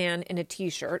fat man in a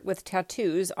t-shirt with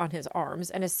tattoos on his arms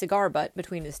and a cigar butt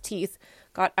between his teeth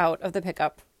got out of the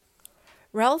pickup.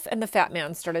 Ralph and the fat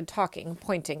man started talking,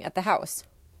 pointing at the house.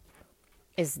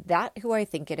 "Is that who I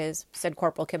think it is?" said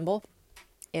Corporal Kimball.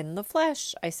 "In the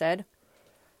flesh," I said.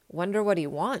 "Wonder what he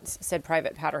wants," said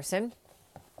Private Patterson.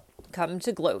 "Come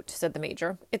to gloat," said the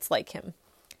major. "It's like him."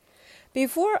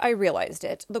 Before I realized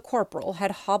it, the corporal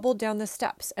had hobbled down the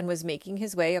steps and was making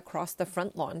his way across the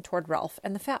front lawn toward Ralph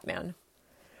and the fat man.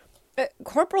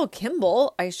 "Corporal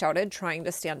Kimball," I shouted, trying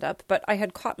to stand up, but I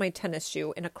had caught my tennis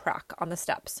shoe in a crack on the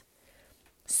steps.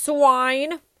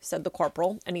 "Swine," said the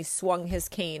corporal, and he swung his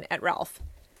cane at Ralph.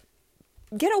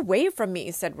 "Get away from me,"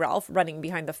 said Ralph, running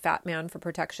behind the fat man for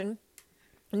protection.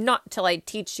 "Not till I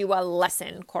teach you a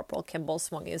lesson." Corporal Kimball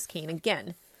swung his cane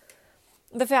again.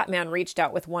 The fat man reached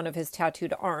out with one of his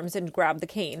tattooed arms and grabbed the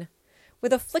cane.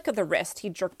 With a flick of the wrist, he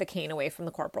jerked the cane away from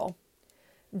the corporal.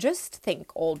 Just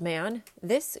think, old man,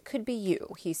 this could be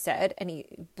you, he said, and he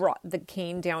brought the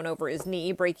cane down over his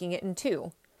knee, breaking it in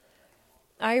two.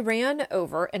 I ran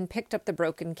over and picked up the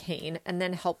broken cane and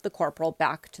then helped the corporal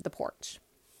back to the porch.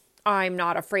 I'm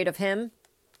not afraid of him.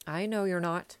 I know you're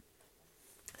not.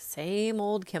 Same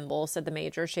old Kimball, said the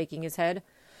major, shaking his head.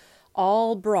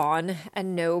 All brawn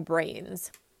and no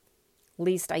brains.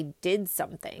 Least I did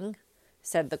something,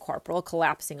 said the corporal,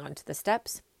 collapsing onto the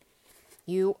steps.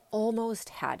 You almost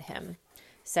had him,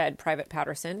 said Private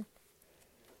Patterson.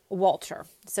 Walter,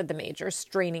 said the major,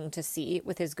 straining to see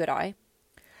with his good eye.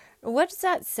 What does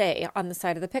that say on the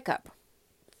side of the pickup?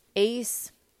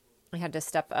 Ace. I had to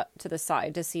step up to the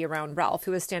side to see around Ralph,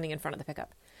 who was standing in front of the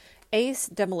pickup. Ace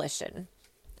demolition.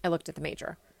 I looked at the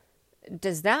major.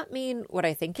 Does that mean what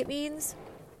I think it means?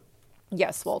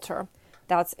 Yes, Walter.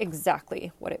 That's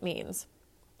exactly what it means.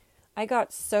 I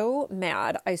got so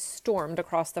mad I stormed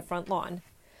across the front lawn.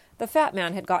 The fat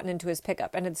man had gotten into his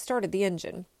pickup and had started the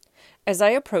engine. As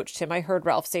I approached him, I heard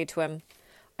Ralph say to him,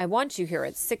 I want you here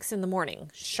at 6 a.m,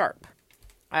 sharp.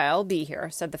 I'll be here,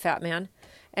 said the fat man,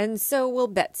 and so will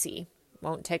Betsy.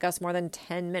 Won't take us more than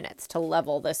 10 minutes to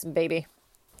level this baby.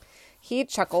 He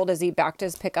chuckled as he backed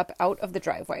his pickup out of the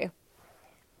driveway.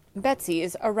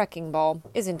 Betsy's a wrecking ball,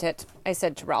 isn't it? I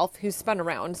said to Ralph, who spun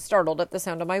around, startled at the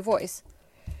sound of my voice.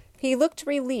 He looked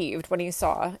relieved when he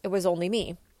saw it was only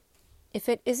me. If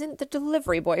it isn't the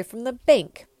delivery boy from the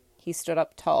bank. He stood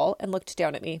up tall and looked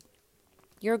down at me.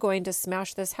 You're going to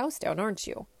smash this house down, aren't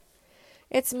you?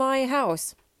 It's my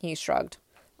house, he shrugged.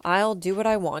 I'll do what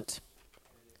I want.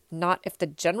 Not if the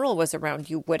general was around,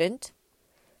 you wouldn't.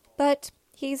 But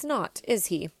he's not, is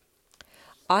he?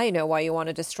 I know why you want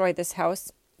to destroy this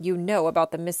house. You know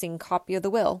about the missing copy of the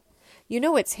will. You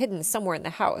know it's hidden somewhere in the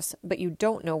house, but you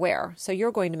don't know where, so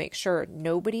you're going to make sure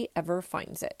nobody ever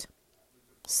finds it.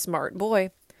 Smart boy.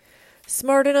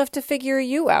 Smart enough to figure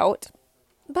you out,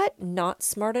 but not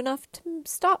smart enough to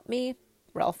stop me.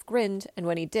 Ralph grinned, and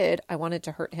when he did, I wanted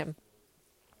to hurt him.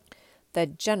 The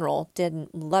general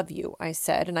didn't love you, I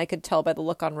said, and I could tell by the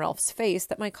look on Ralph's face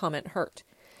that my comment hurt.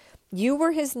 You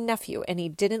were his nephew, and he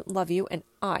didn't love you, and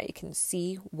I can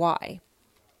see why.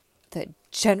 The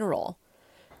general.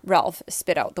 Ralph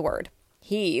spit out the word.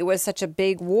 He was such a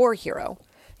big war hero.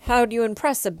 How do you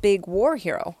impress a big war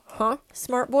hero, huh,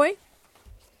 smart boy?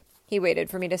 He waited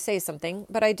for me to say something,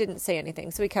 but I didn't say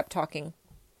anything, so he kept talking.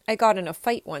 I got in a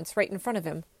fight once right in front of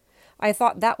him. I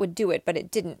thought that would do it, but it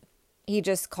didn't. He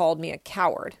just called me a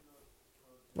coward.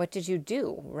 What did you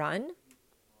do, run?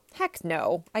 Heck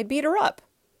no, I beat her up.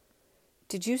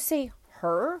 Did you say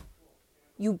her?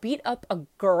 You beat up a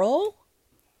girl?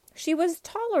 She was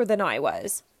taller than I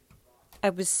was. I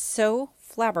was so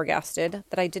flabbergasted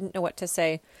that I didn't know what to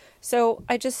say, so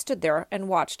I just stood there and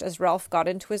watched as Ralph got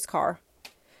into his car.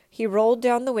 He rolled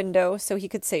down the window so he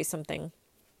could say something.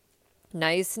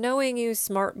 Nice knowing you,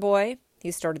 smart boy.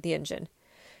 He started the engine.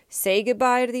 Say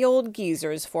goodbye to the old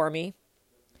geezers for me.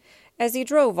 As he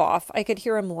drove off, I could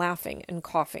hear him laughing and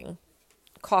coughing.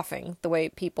 Coughing the way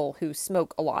people who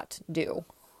smoke a lot do.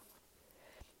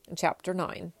 Chapter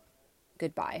 9.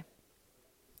 Goodbye.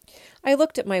 I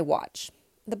looked at my watch.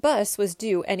 The bus was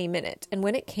due any minute, and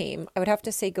when it came, I would have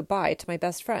to say goodbye to my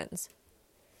best friends.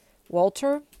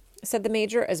 Walter, said the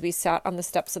major as we sat on the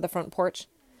steps of the front porch,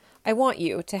 I want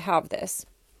you to have this.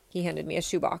 He handed me a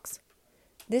shoebox.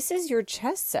 This is your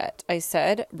chess set, I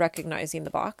said, recognizing the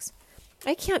box.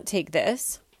 I can't take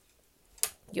this.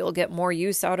 You'll get more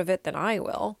use out of it than I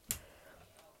will.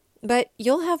 But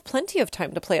you'll have plenty of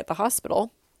time to play at the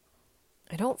hospital.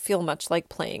 I don't feel much like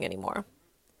playing anymore.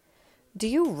 Do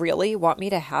you really want me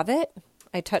to have it?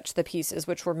 I touched the pieces,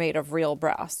 which were made of real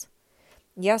brass.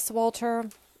 Yes, Walter,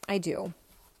 I do.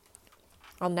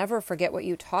 I'll never forget what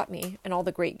you taught me and all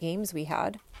the great games we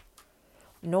had.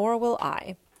 Nor will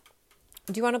I.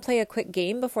 Do you want to play a quick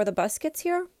game before the bus gets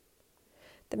here?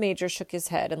 The major shook his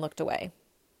head and looked away.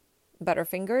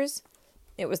 Butterfingers?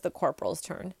 It was the corporal's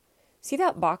turn. See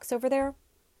that box over there?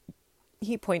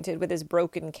 He pointed with his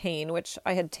broken cane, which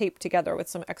I had taped together with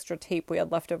some extra tape we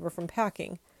had left over from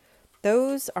packing.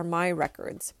 Those are my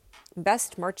records.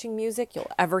 Best marching music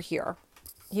you'll ever hear.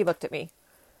 He looked at me.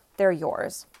 They're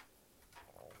yours.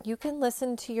 You can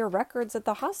listen to your records at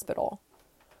the hospital.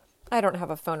 I don't have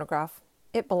a phonograph.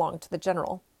 It belonged to the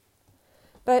general.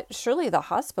 But surely the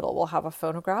hospital will have a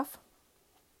phonograph.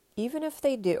 Even if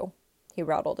they do, he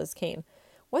rattled his cane,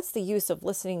 what's the use of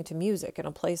listening to music in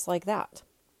a place like that?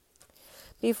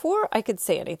 Before I could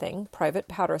say anything, Private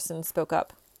Patterson spoke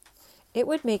up. It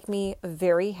would make me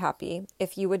very happy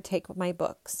if you would take my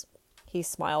books. He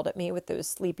smiled at me with those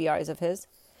sleepy eyes of his.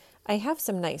 I have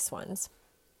some nice ones.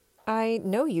 I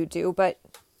know you do, but...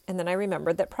 And then I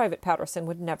remembered that Private Patterson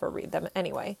would never read them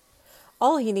anyway.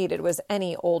 All he needed was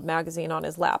any old magazine on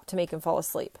his lap to make him fall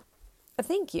asleep.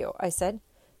 Thank you, I said.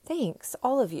 Thanks,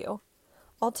 all of you.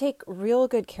 I'll take real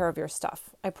good care of your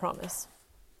stuff, I promise.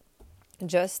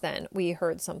 Just then we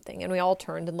heard something, and we all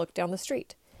turned and looked down the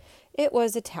street. It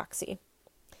was a taxi.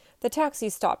 The taxi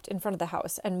stopped in front of the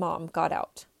house, and Mom got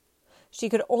out. She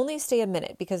could only stay a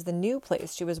minute because the new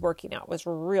place she was working at was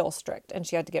real strict, and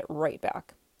she had to get right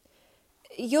back.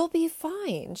 You'll be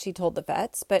fine, she told the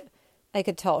vets, but I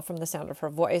could tell from the sound of her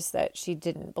voice that she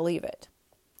didn't believe it.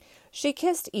 She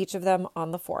kissed each of them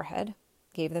on the forehead,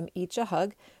 gave them each a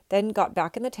hug, then got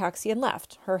back in the taxi and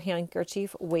left, her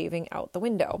handkerchief waving out the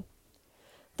window.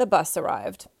 The bus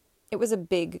arrived. It was a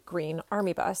big green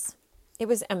army bus. It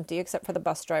was empty except for the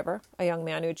bus driver, a young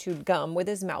man who chewed gum with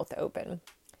his mouth open.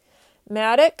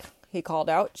 Maddock, he called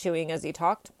out, chewing as he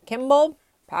talked. Kimball,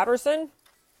 Patterson.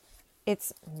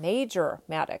 It's Major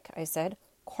Maddock, I said.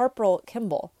 Corporal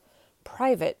Kimball.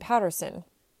 Private Patterson.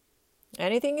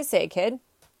 Anything you say, kid.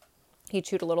 He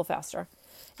chewed a little faster.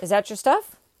 Is that your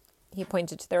stuff? He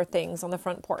pointed to their things on the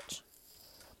front porch.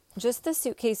 Just the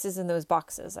suitcases in those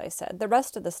boxes, I said. The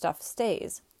rest of the stuff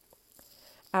stays.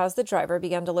 As the driver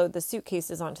began to load the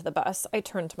suitcases onto the bus, I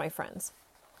turned to my friends.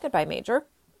 Goodbye, Major.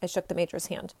 I shook the Major's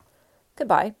hand.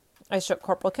 Goodbye. I shook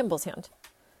Corporal Kimball's hand.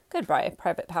 Goodbye,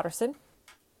 Private Patterson.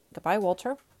 Goodbye,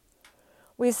 Walter.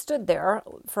 We stood there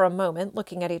for a moment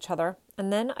looking at each other,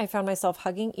 and then I found myself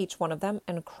hugging each one of them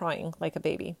and crying like a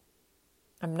baby.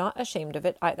 I'm not ashamed of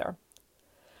it either.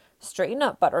 Straighten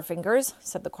up, Butterfingers,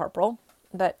 said the corporal,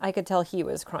 but I could tell he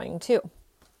was crying too.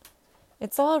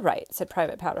 It's all right, said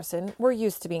Private Patterson. We're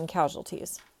used to being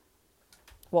casualties.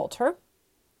 Walter,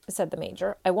 said the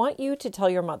Major, I want you to tell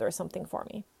your mother something for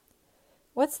me.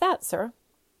 What's that, sir?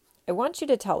 I want you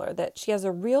to tell her that she has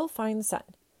a real fine son.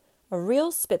 A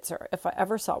real Spitzer, if I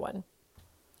ever saw one.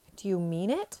 Do you mean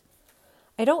it?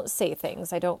 I don't say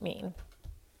things I don't mean.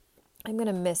 I'm going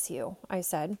to miss you, I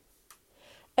said.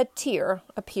 A tear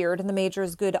appeared in the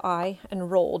Major's good eye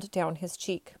and rolled down his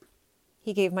cheek.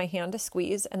 He gave my hand a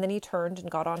squeeze, and then he turned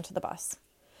and got onto the bus.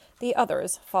 The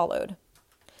others followed.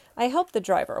 I helped the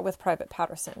driver with Private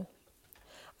Patterson.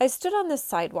 I stood on the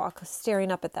sidewalk,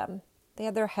 staring up at them. They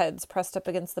had their heads pressed up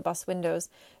against the bus windows,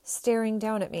 staring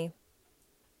down at me.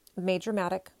 Major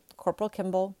Maddock, Corporal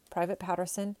Kimball, Private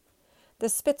Patterson, the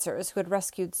Spitzers who had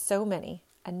rescued so many,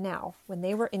 and now, when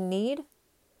they were in need...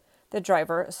 The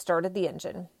driver started the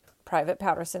engine. Private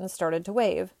Patterson started to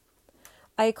wave.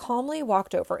 I calmly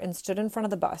walked over and stood in front of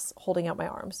the bus, holding out my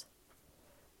arms.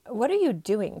 What are you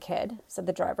doing, kid? Said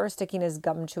the driver, sticking his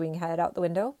gum-chewing head out the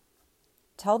window.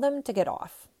 Tell them to get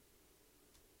off.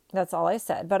 That's all I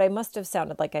said, but I must have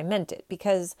sounded like I meant it,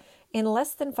 because in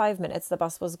less than 5 minutes the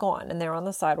bus was gone, and there on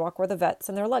the sidewalk were the vets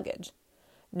and their luggage.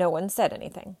 No one said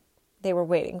anything. They were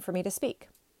waiting for me to speak.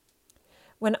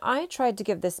 When I tried to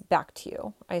give this back to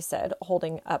you, I said,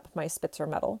 holding up my Spitzer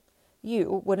medal,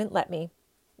 you wouldn't let me.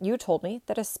 You told me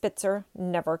that a Spitzer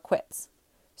never quits.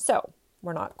 So,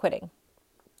 we're not quitting.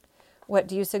 What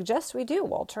do you suggest we do,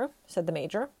 Walter? Said the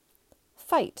Major.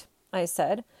 Fight, I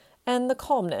said, and the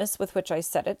calmness with which I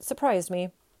said it surprised me.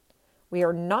 We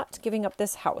are not giving up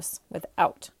this house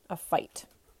without a fight.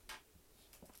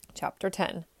 Chapter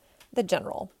 10. The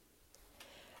General.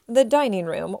 The dining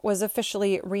room was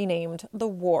officially renamed the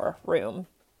War Room.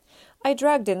 I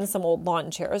dragged in some old lawn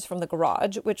chairs from the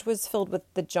garage, which was filled with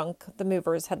the junk the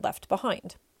movers had left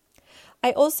behind.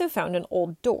 I also found an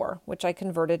old door, which I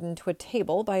converted into a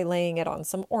table by laying it on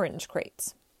some orange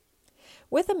crates.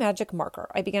 With a magic marker,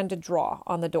 I began to draw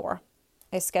on the door.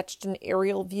 I sketched an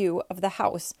aerial view of the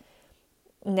house,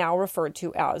 now referred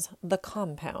to as the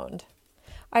compound.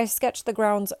 I sketched the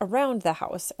grounds around the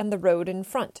house and the road in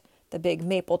front, the big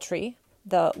maple tree,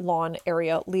 the lawn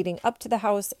area leading up to the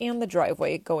house, and the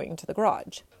driveway going to the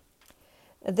garage.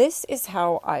 This is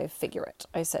how I figure it,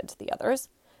 I said to the others.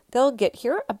 They'll get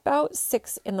here about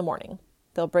 6 a.m.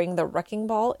 They'll bring the wrecking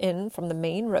ball in from the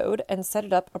main road and set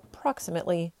it up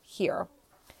approximately here.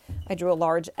 I drew a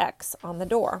large X on the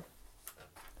door.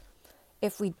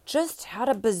 If we just had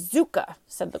a bazooka,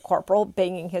 said the corporal,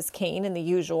 banging his cane in the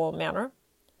usual manner.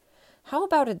 How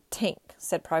about a tank,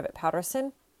 said Private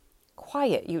Patterson.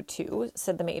 Quiet, you two,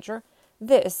 said the Major.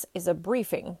 This is a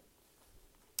briefing.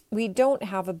 We don't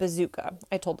have a bazooka,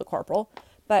 I told the corporal,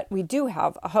 but we do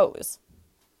have a hose.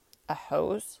 A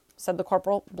hose, said the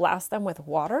corporal. Blast them with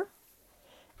water?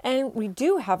 And we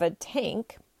do have a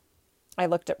tank. I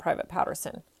looked at Private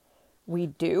Patterson. We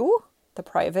do? The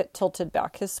private tilted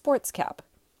back his sports cap.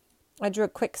 I drew a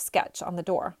quick sketch on the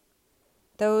door.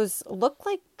 Those look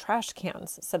like trash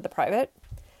cans, said the private.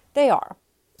 They are,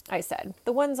 I said.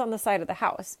 The ones on the side of the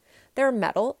house. They're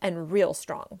metal and real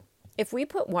strong. If we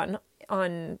put one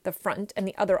on the front and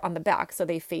the other on the back so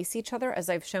they face each other, as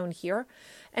I've shown here,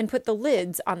 and put the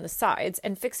lids on the sides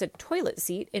and fix a toilet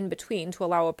seat in between to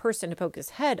allow a person to poke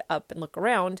his head up and look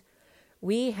around,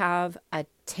 we have a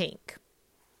tank.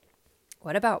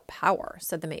 What about power?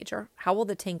 Said the Major. How will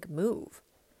the tank move?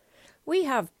 We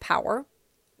have power.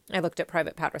 I looked at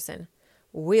Private Patterson.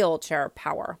 Wheelchair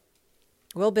power.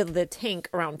 We'll build the tank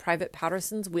around Private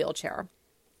Patterson's wheelchair.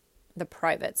 The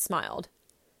private smiled.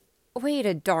 Wait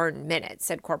a darn minute,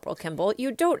 said Corporal Kimball.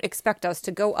 You don't expect us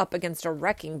to go up against a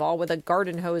wrecking ball with a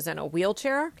garden hose and a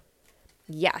wheelchair?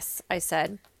 Yes, I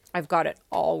said. I've got it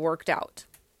all worked out.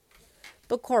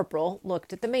 The corporal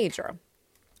looked at the Major.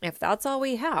 If that's all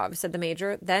we have, said the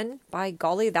Major, then, by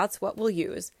golly, that's what we'll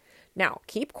use. Now,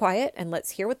 keep quiet and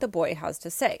let's hear what the boy has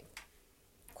to say.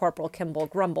 Corporal Kimball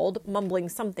grumbled, mumbling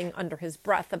something under his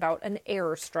breath about an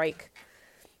air strike.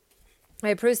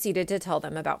 I proceeded to tell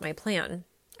them about my plan.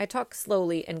 I talked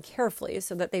slowly and carefully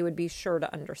so that they would be sure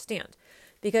to understand,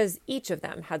 because each of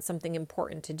them had something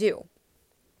important to do.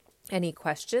 Any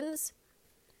questions?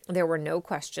 There were no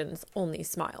questions, only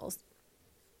smiles.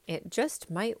 It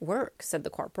just might work, said the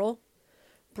corporal.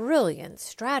 Brilliant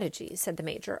strategy, said the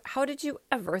Major. How did you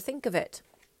ever think of it?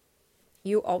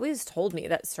 You always told me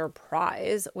that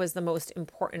surprise was the most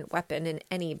important weapon in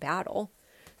any battle.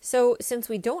 So, since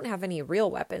we don't have any real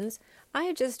weapons,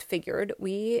 I just figured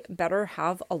we better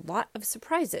have a lot of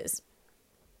surprises.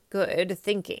 Good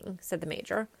thinking, said the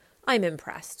Major. I'm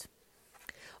impressed.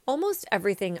 Almost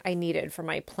everything I needed for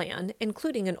my plan,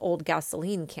 including an old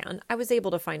gasoline can, I was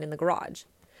able to find in the garage.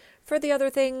 For the other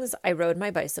things, I rode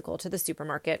my bicycle to the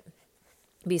supermarket.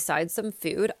 Besides some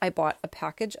food, I bought a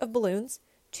package of balloons,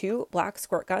 2 black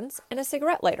squirt guns, and a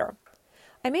cigarette lighter.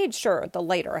 I made sure the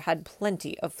lighter had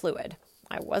plenty of fluid.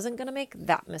 I wasn't going to make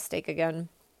that mistake again.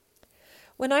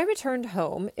 When I returned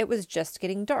home, it was just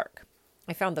getting dark.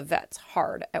 I found the vets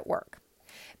hard at work.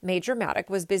 Major Maddock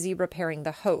was busy repairing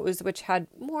the hose, which had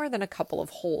more than a couple of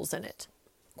holes in it.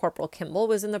 Corporal Kimball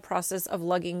was in the process of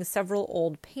lugging several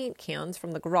old paint cans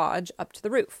from the garage up to the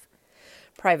roof.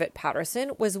 Private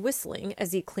Patterson was whistling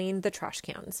as he cleaned the trash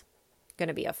cans.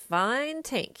 Gonna be a fine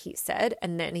tank, he said,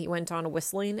 and then he went on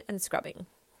whistling and scrubbing.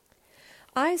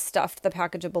 I stuffed the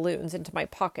package of balloons into my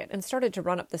pocket and started to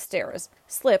run up the stairs,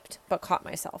 slipped but caught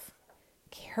myself.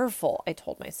 Careful, I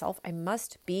told myself. I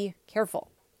must be careful.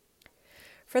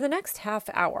 For the next half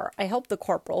hour, I helped the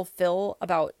corporal fill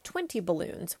about 20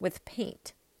 balloons with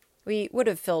paint. We would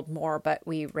have filled more, but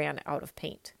we ran out of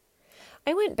paint.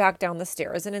 I went back down the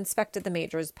stairs and inspected the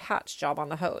Major's patch job on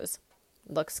the hose.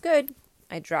 Looks good.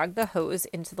 I dragged the hose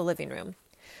into the living room.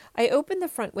 I opened the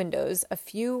front windows a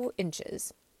few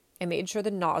inches. I made sure the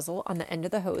nozzle on the end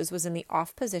of the hose was in the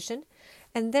off position,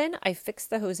 and then I fixed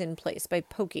the hose in place by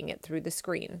poking it through the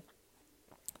screen.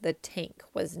 The tank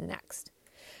was next.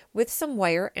 With some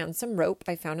wire and some rope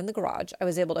I found in the garage, I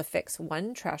was able to fix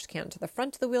one trash can to the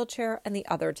front of the wheelchair and the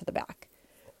other to the back.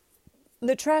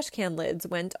 The trash can lids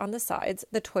went on the sides,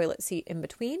 the toilet seat in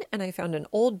between, and I found an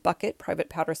old bucket Private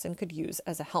Patterson could use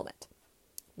as a helmet.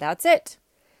 That's it,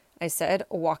 I said,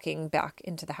 walking back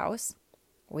into the house.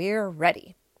 We're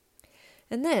ready.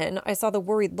 And then I saw the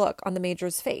worried look on the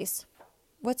Major's face.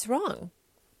 What's wrong?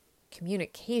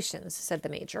 Communications, said the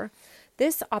Major.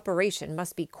 This operation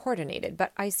must be coordinated,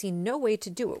 but I see no way to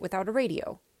do it without a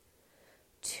radio.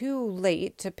 Too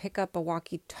late to pick up a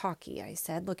walkie-talkie, I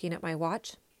said, looking at my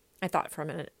watch. I thought for a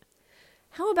minute.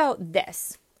 How about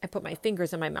this? I put my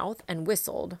fingers in my mouth and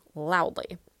whistled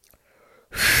loudly.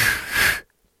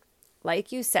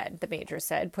 Like you said, the Major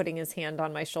said, putting his hand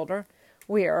on my shoulder.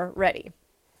 We're ready.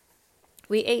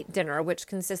 We ate dinner, which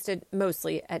consisted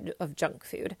mostly of junk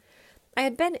food. I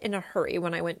had been in a hurry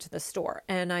when I went to the store,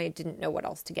 and I didn't know what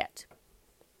else to get.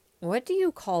 What do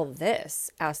you call this?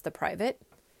 Asked the private.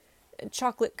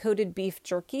 Chocolate-coated beef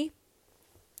jerky.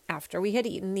 After we had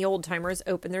eaten, the old-timers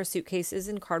opened their suitcases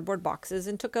and cardboard boxes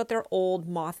and took out their old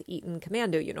moth-eaten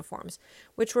commando uniforms,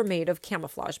 which were made of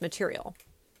camouflage material.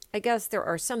 I guess there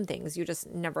are some things you just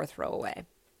never throw away.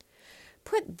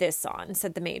 Put this on,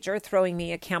 said the Major, throwing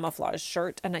me a camouflage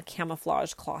shirt and a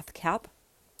camouflage cloth cap.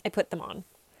 I put them on.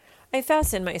 I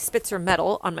fastened my Spitzer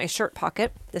medal on my shirt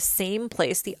pocket, the same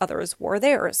place the others wore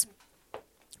theirs.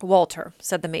 Walter,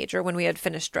 said the Major when we had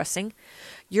finished dressing,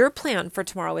 your plan for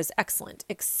tomorrow is excellent,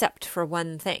 except for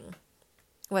one thing.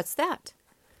 What's that?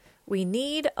 We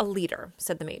need a leader,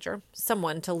 said the Major,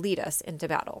 someone to lead us into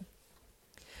battle.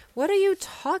 What are you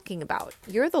talking about?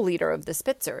 You're the leader of the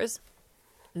Spitzers.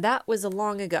 That was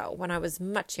long ago, when I was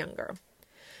much younger.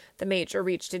 The Major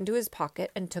reached into his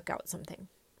pocket and took out something.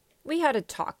 We had a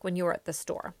talk when you were at the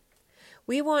store.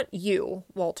 We want you,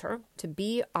 Walter, to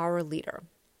be our leader."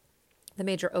 The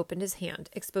major opened his hand,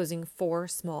 exposing 4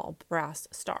 small brass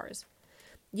stars.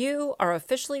 "You are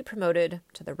officially promoted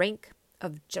to the rank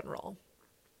of general."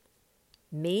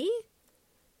 "Me?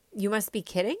 You must be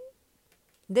kidding?"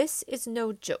 "This is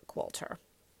no joke, Walter."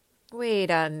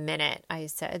 "Wait a minute," I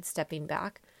said, stepping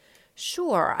back.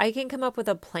 "Sure, I can come up with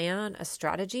a plan, a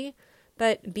strategy,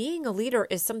 but being a leader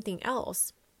is something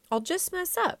else. I'll just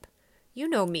mess up. You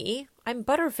know me. I'm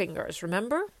Butterfingers,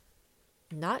 remember?"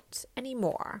 "Not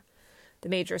anymore." The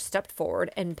major stepped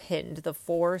forward and pinned the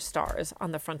 4 stars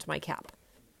on the front of my cap.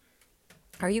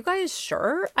 "Are you guys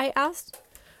sure?" I asked.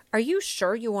 "Are you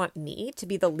sure you want me to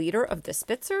be the leader of the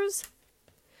Spitzers?"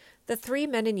 The 3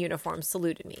 men in uniform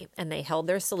saluted me, and they held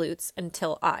their salutes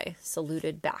until I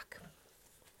saluted back.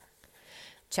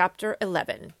 Chapter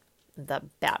 11. The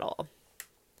Battle.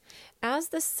 As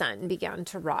the sun began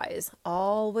to rise,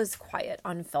 all was quiet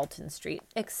on Felton Street,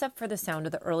 except for the sound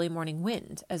of the early morning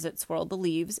wind as it swirled the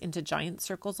leaves into giant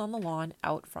circles on the lawn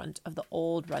out front of the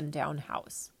old run-down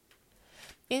house.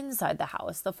 Inside the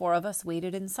house, the 4 of us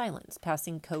waited in silence,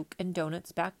 passing Coke and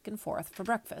donuts back and forth for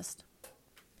breakfast.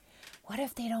 "What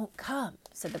if they don't come?"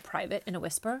 said the private in a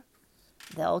whisper.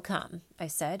 "They'll come," I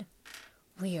said.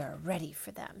 "We are ready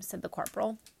for them," said the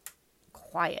corporal.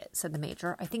 "Quiet," said the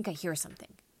major. "I think I hear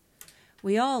something."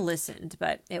 We all listened,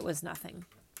 but it was nothing.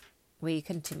 We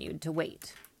continued to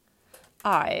wait.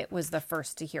 I was the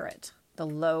first to hear it, the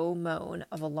low moan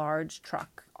of a large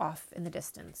truck off in the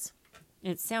distance.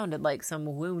 It sounded like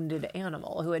some wounded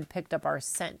animal who had picked up our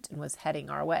scent and was heading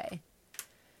our way.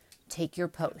 "Take your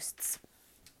posts."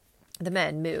 The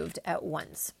men moved at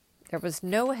once. There was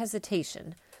no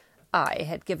hesitation. I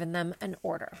had given them an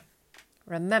order.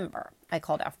 "Remember," I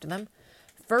called after them,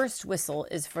 "first whistle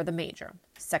is for the major.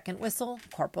 Second whistle,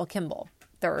 Corporal Kimball.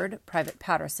 Third, Private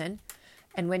Patterson.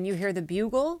 And when you hear the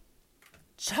bugle,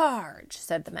 charge,"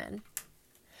 said the men.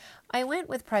 I went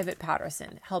with Private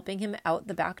Patterson, helping him out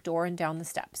the back door and down the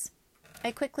steps.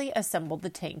 I quickly assembled the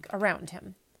tank around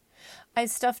him. I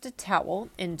stuffed a towel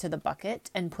into the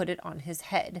bucket and put it on his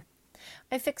head.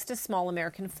 I fixed a small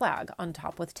American flag on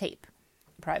top with tape.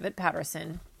 Private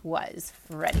Patterson was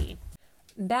ready.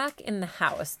 Back in the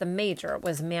house, the major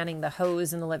was manning the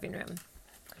hose in the living room.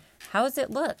 "How's it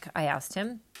look?" I asked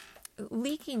him.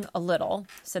 "Leaking a little,"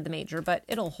 said the major, "but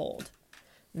it'll hold."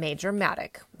 Major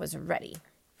Maddock was ready.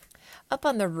 Up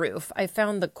on the roof, I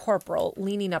found the corporal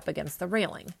leaning up against the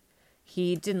railing.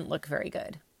 He didn't look very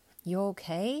good. "You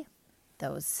okay?"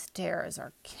 "Those stairs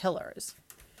are killers."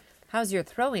 "How's your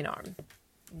throwing arm?"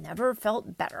 "Never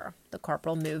felt better." The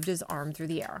corporal moved his arm through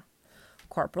the air.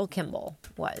 Corporal Kimball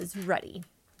was ready.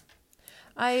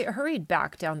 I hurried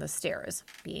back down the stairs,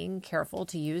 being careful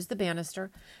to use the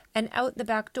banister, and out the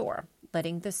back door,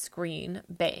 letting the screen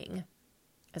bang.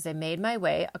 As I made my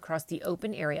way across the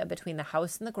open area between the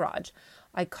house and the garage,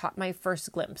 I caught my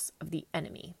first glimpse of the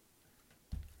enemy.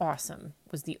 Awesome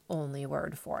was the only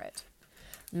word for it.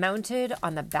 Mounted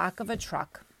on the back of a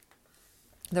truck,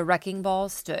 the wrecking ball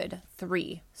stood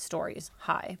 3 stories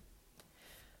high.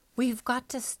 "We've got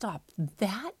to stop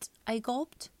that," I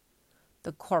gulped.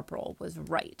 The corporal was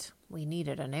right. We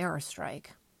needed an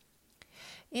airstrike.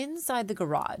 Inside the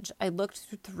garage, I looked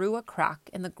through a crack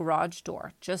in the garage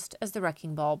door just as the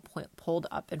wrecking ball pulled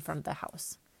up in front of the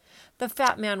house. The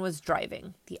fat man was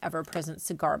driving, the ever-present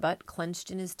cigar butt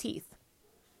clenched in his teeth.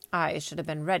 I should have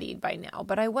been readied by now,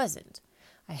 but I wasn't.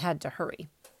 I had to hurry.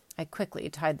 I quickly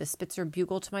tied the Spitzer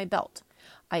bugle to my belt.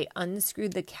 I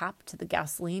unscrewed the cap to the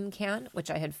gasoline can,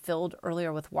 which I had filled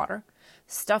earlier with water,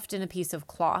 stuffed in a piece of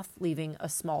cloth, leaving a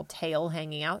small tail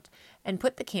hanging out, and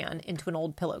put the can into an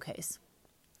old pillowcase.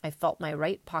 I felt my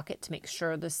right pocket to make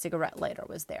sure the cigarette lighter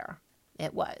was there.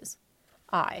 It was.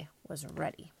 I was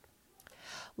ready.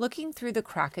 Looking through the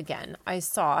crack again, I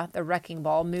saw the wrecking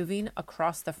ball moving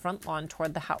across the front lawn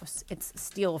toward the house, its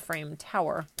steel-framed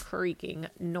tower creaking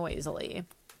noisily.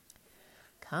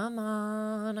 "Come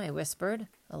on," I whispered.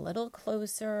 "A little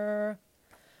closer."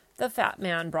 The fat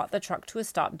man brought the truck to a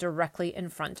stop directly in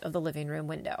front of the living room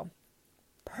window.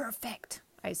 "Perfect,"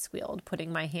 I squealed,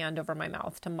 putting my hand over my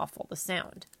mouth to muffle the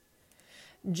sound.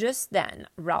 Just then,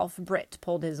 Ralph Britt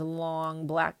pulled his long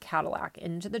black Cadillac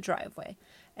into the driveway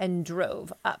and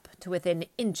drove up to within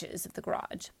inches of the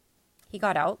garage. He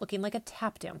got out looking like a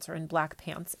tap dancer in black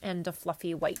pants and a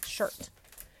fluffy white shirt.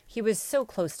 He was so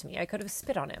close to me I could have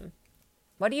spit on him.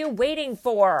 "What are you waiting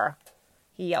for?"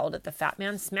 he yelled at the fat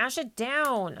man. "Smash it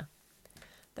down."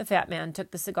 The fat man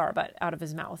took the cigar butt out of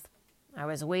his mouth. "I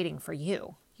was waiting for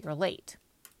you. You're late."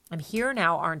 "I'm here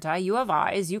now, aren't I? You have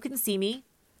eyes. You can see me."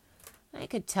 I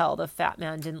could tell the fat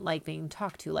man didn't like being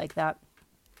talked to like that.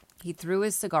 He threw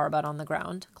his cigar butt on the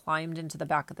ground, climbed into the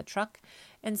back of the truck,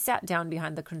 and sat down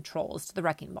behind the controls to the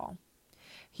wrecking ball.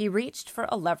 He reached for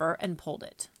a lever and pulled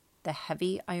it. The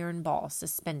heavy iron ball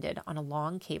suspended on a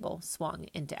long cable swung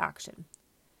into action.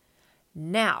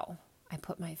 Now, I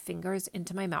put my fingers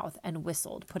into my mouth and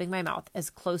whistled, putting my mouth as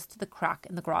close to the crack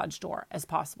in the garage door as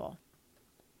possible.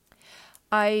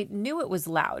 I knew it was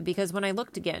loud because when I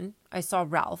looked again, I saw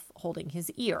Ralph holding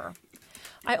his ear.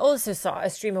 I also saw a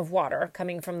stream of water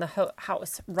coming from the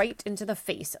house right into the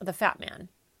face of the fat man.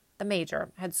 The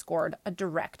major had scored a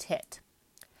direct hit.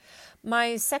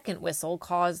 My second whistle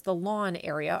caused the lawn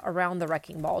area around the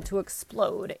wrecking ball to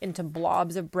explode into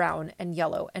blobs of brown and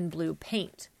yellow and blue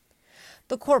paint.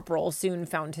 The corporal soon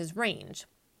found his range.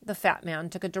 The fat man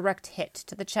took a direct hit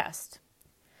to the chest.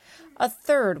 A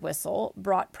third whistle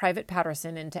brought Private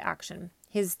Patterson into action,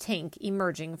 his tank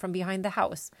emerging from behind the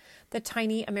house, the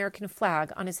tiny American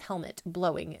flag on his helmet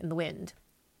blowing in the wind.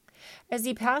 As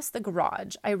he passed the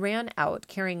garage, I ran out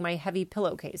carrying my heavy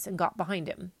pillowcase and got behind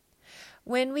him.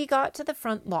 When we got to the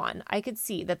front lawn, I could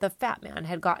see that the fat man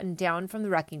had gotten down from the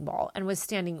wrecking ball and was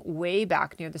standing way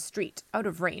back near the street, out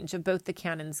of range of both the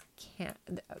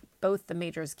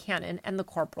major's cannon and the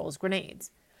corporal's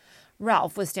grenades.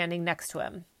 Ralph was standing next to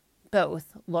him.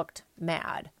 Both looked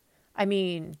mad. I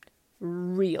mean,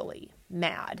 really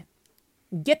mad.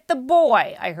 "Get the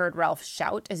boy," I heard Ralph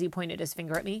shout as he pointed his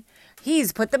finger at me.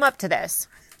 "He's put them up to this."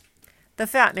 The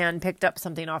fat man picked up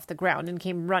something off the ground and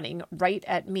came running right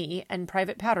at me and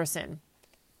Private Patterson.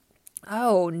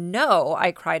 "Oh, no,"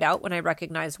 I cried out when I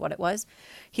recognized what it was.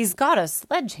 "He's got a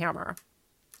sledgehammer."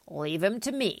 "Leave him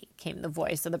to me," came the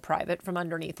voice of the private from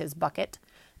underneath his bucket.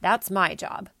 "That's my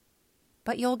job."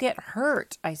 "But you'll get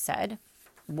hurt," I said.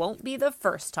 "Won't be the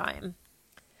first time."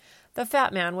 The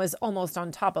fat man was almost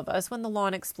on top of us when the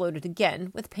lawn exploded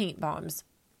again with paint bombs.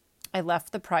 I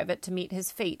left the private to meet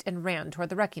his fate and ran toward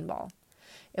the wrecking ball.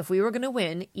 If we were going to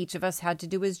win, each of us had to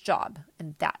do his job,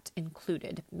 and that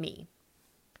included me.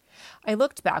 I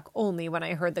looked back only when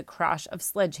I heard the crash of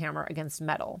sledgehammer against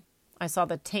metal. I saw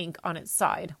the tank on its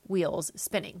side, wheels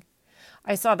spinning.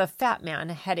 I saw the fat man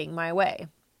heading my way.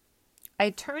 I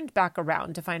turned back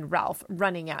around to find Ralph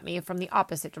running at me from the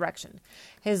opposite direction,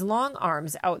 his long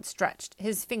arms outstretched,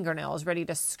 his fingernails ready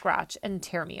to scratch and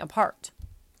tear me apart.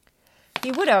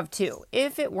 He would have, too,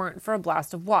 if it weren't for a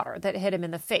blast of water that hit him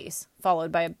in the face,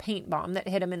 followed by a paint bomb that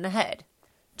hit him in the head.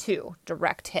 2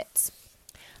 direct hits.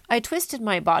 I twisted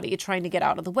my body trying to get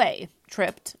out of the way,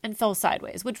 tripped, and fell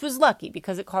sideways, which was lucky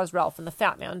because it caused Ralph and the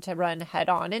fat man to run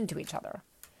head-on into each other.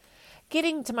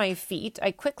 Getting to my feet,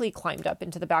 I quickly climbed up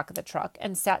into the back of the truck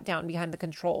and sat down behind the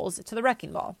controls to the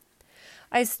wrecking ball.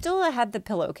 I still had the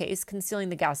pillowcase concealing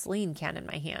the gasoline can in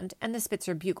my hand and the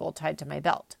Spitzer bugle tied to my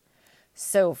belt.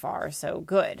 So far, so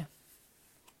good.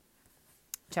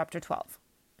 Chapter 12.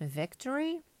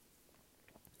 Victory?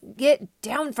 "Get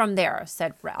down from there,"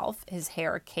 said Ralph, his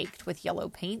hair caked with yellow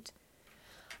paint.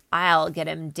 "I'll get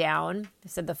him down,"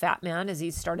 said the fat man as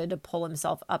he started to pull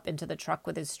himself up into the truck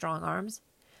with his strong arms.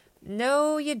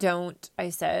 "No, you don't," I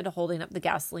said, holding up the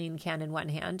gasoline can in one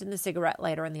hand and the cigarette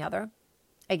lighter in the other.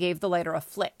 I gave the lighter a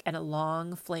flick, and a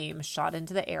long flame shot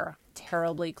into the air,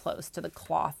 terribly close to the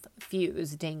cloth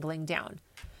fuse dangling down.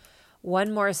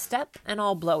 "One more step, and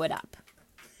I'll blow it up."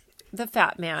 The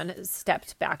fat man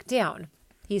stepped back down.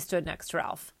 He stood next to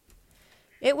Ralph.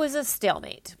 It was a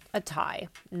stalemate, a tie,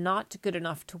 not good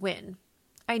enough to win.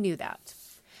 I knew that.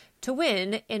 To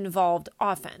win involved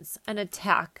offense, an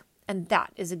attack, and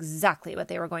that is exactly what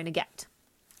they were going to get.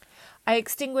 I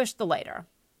extinguished the lighter.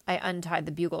 I untied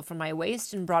the bugle from my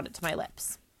waist and brought it to my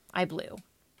lips. I blew.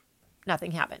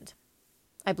 Nothing happened.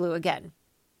 I blew again.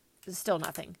 Still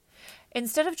nothing.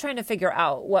 Instead of trying to figure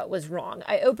out what was wrong,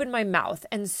 I opened my mouth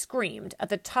and screamed at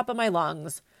the top of my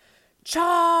lungs,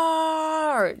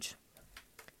 "Charge!"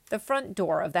 The front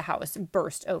door of the house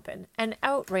burst open, and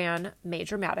out ran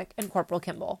Major Maddock and Corporal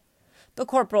Kimball. The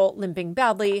corporal limping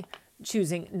badly,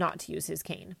 choosing not to use his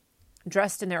cane.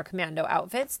 Dressed in their commando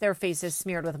outfits, their faces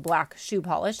smeared with black shoe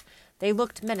polish, they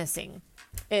looked menacing,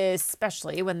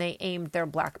 especially when they aimed their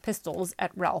black pistols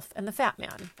at Ralph and the fat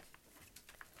man.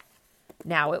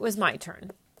 Now it was my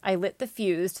turn. I lit the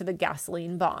fuse to the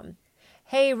gasoline bomb.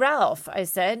 "Hey, Ralph," I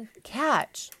said,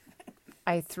 "catch."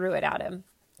 I threw it at him.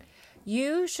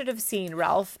 You should have seen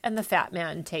Ralph and the fat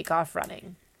man take off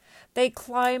running. They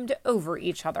climbed over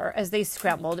each other as they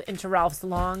scrambled into Ralph's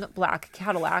long black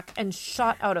Cadillac and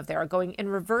shot out of there, going in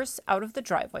reverse out of the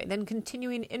driveway, then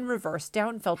continuing in reverse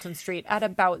down Felton Street at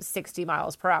about 60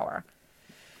 miles per hour.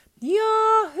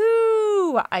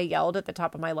 "Yahoo!" I yelled at the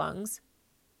top of my lungs.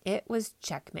 It was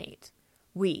checkmate.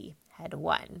 We had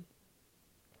won.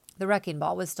 The wrecking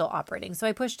ball was still operating, so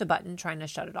I pushed a button, trying to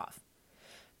shut it off.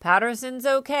 "Patterson's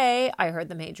okay," I heard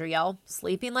the major yell,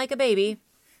 "sleeping like a baby."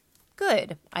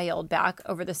 "Good," I yelled back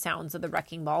over the sounds of the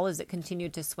wrecking ball as it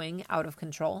continued to swing out of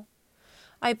control.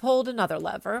 I pulled another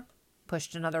lever,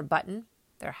 pushed another button.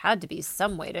 There had to be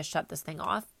some way to shut this thing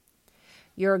off.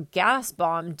 "Your gas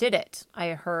bomb did it," I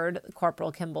heard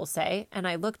Corporal Kimball say, and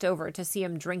I looked over to see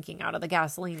him drinking out of the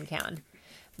gasoline can.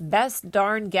 "Best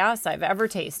darn gas I've ever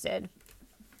tasted."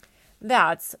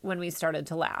 That's when we started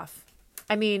to laugh.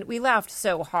 I mean, we laughed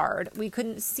so hard we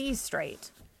couldn't see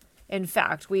straight. In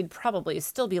fact, we'd probably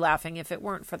still be laughing if it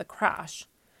weren't for the crash.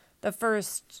 The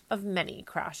first of many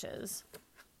crashes.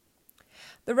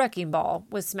 The wrecking ball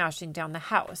was smashing down the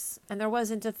house, and there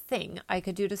wasn't a thing I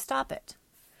could do to stop it.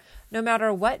 No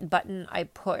matter what button I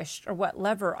pushed or what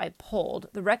lever I pulled,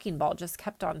 the wrecking ball just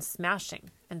kept on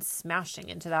smashing and smashing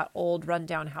into that old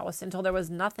rundown house until there was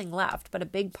nothing left but a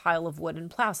big pile of wood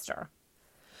and plaster.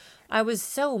 I was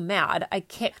so mad I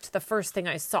kicked the first thing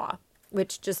I saw,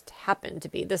 which just happened to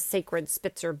be the sacred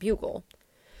Spitzer bugle.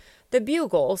 The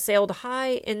bugle sailed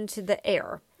high into the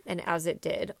air, and as it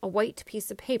did, a white piece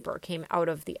of paper came out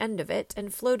of the end of it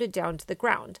and floated down to the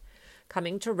ground,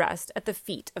 coming to rest at the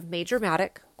feet of Major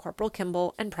Maddock, Corporal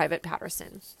Kimball, and Private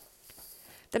Patterson.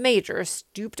 The major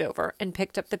stooped over and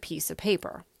picked up the piece of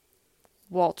paper.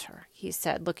 "Walter," he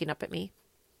said, looking up at me,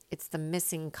 "it's the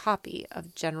missing copy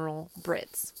of General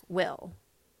Britt's will."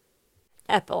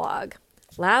 Epilogue.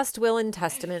 Last will and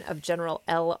testament of General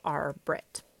L.R.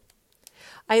 Britt.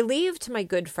 I leave to my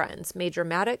good friends, Major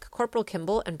Maddock, Corporal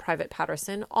Kimball, and Private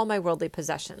Patterson, all my worldly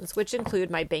possessions, which include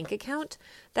my bank account,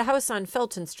 the house on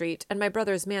Felton Street, and my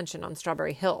brother's mansion on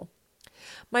Strawberry Hill.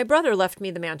 My brother left me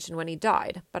the mansion when he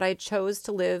died, but I chose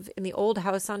to live in the old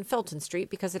house on Felton Street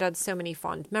because it had so many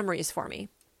fond memories for me.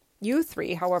 You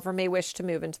three, however, may wish to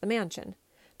move into the mansion.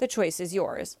 The choice is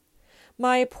yours.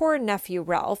 My poor nephew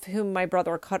Ralph, whom my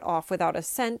brother cut off without a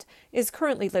cent, is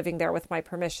currently living there with my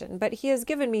permission, but he has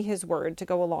given me his word to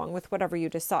go along with whatever you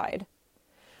decide.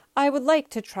 I would like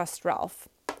to trust Ralph.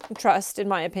 Trust, in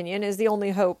my opinion, is the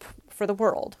only hope for the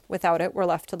world. Without it, we're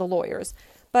left to the lawyers.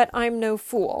 But I'm no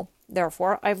fool.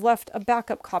 Therefore, I've left a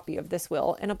backup copy of this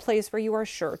will in a place where you are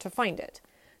sure to find it.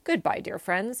 Goodbye, dear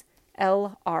friends.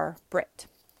 L.R. Britt.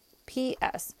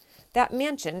 P.S. That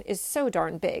mansion is so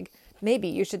darn big. Maybe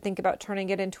you should think about turning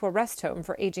it into a rest home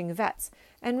for aging vets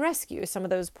and rescue some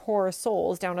of those poor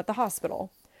souls down at the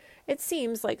hospital. It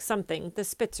seems like something the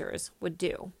Spitzers would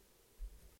do.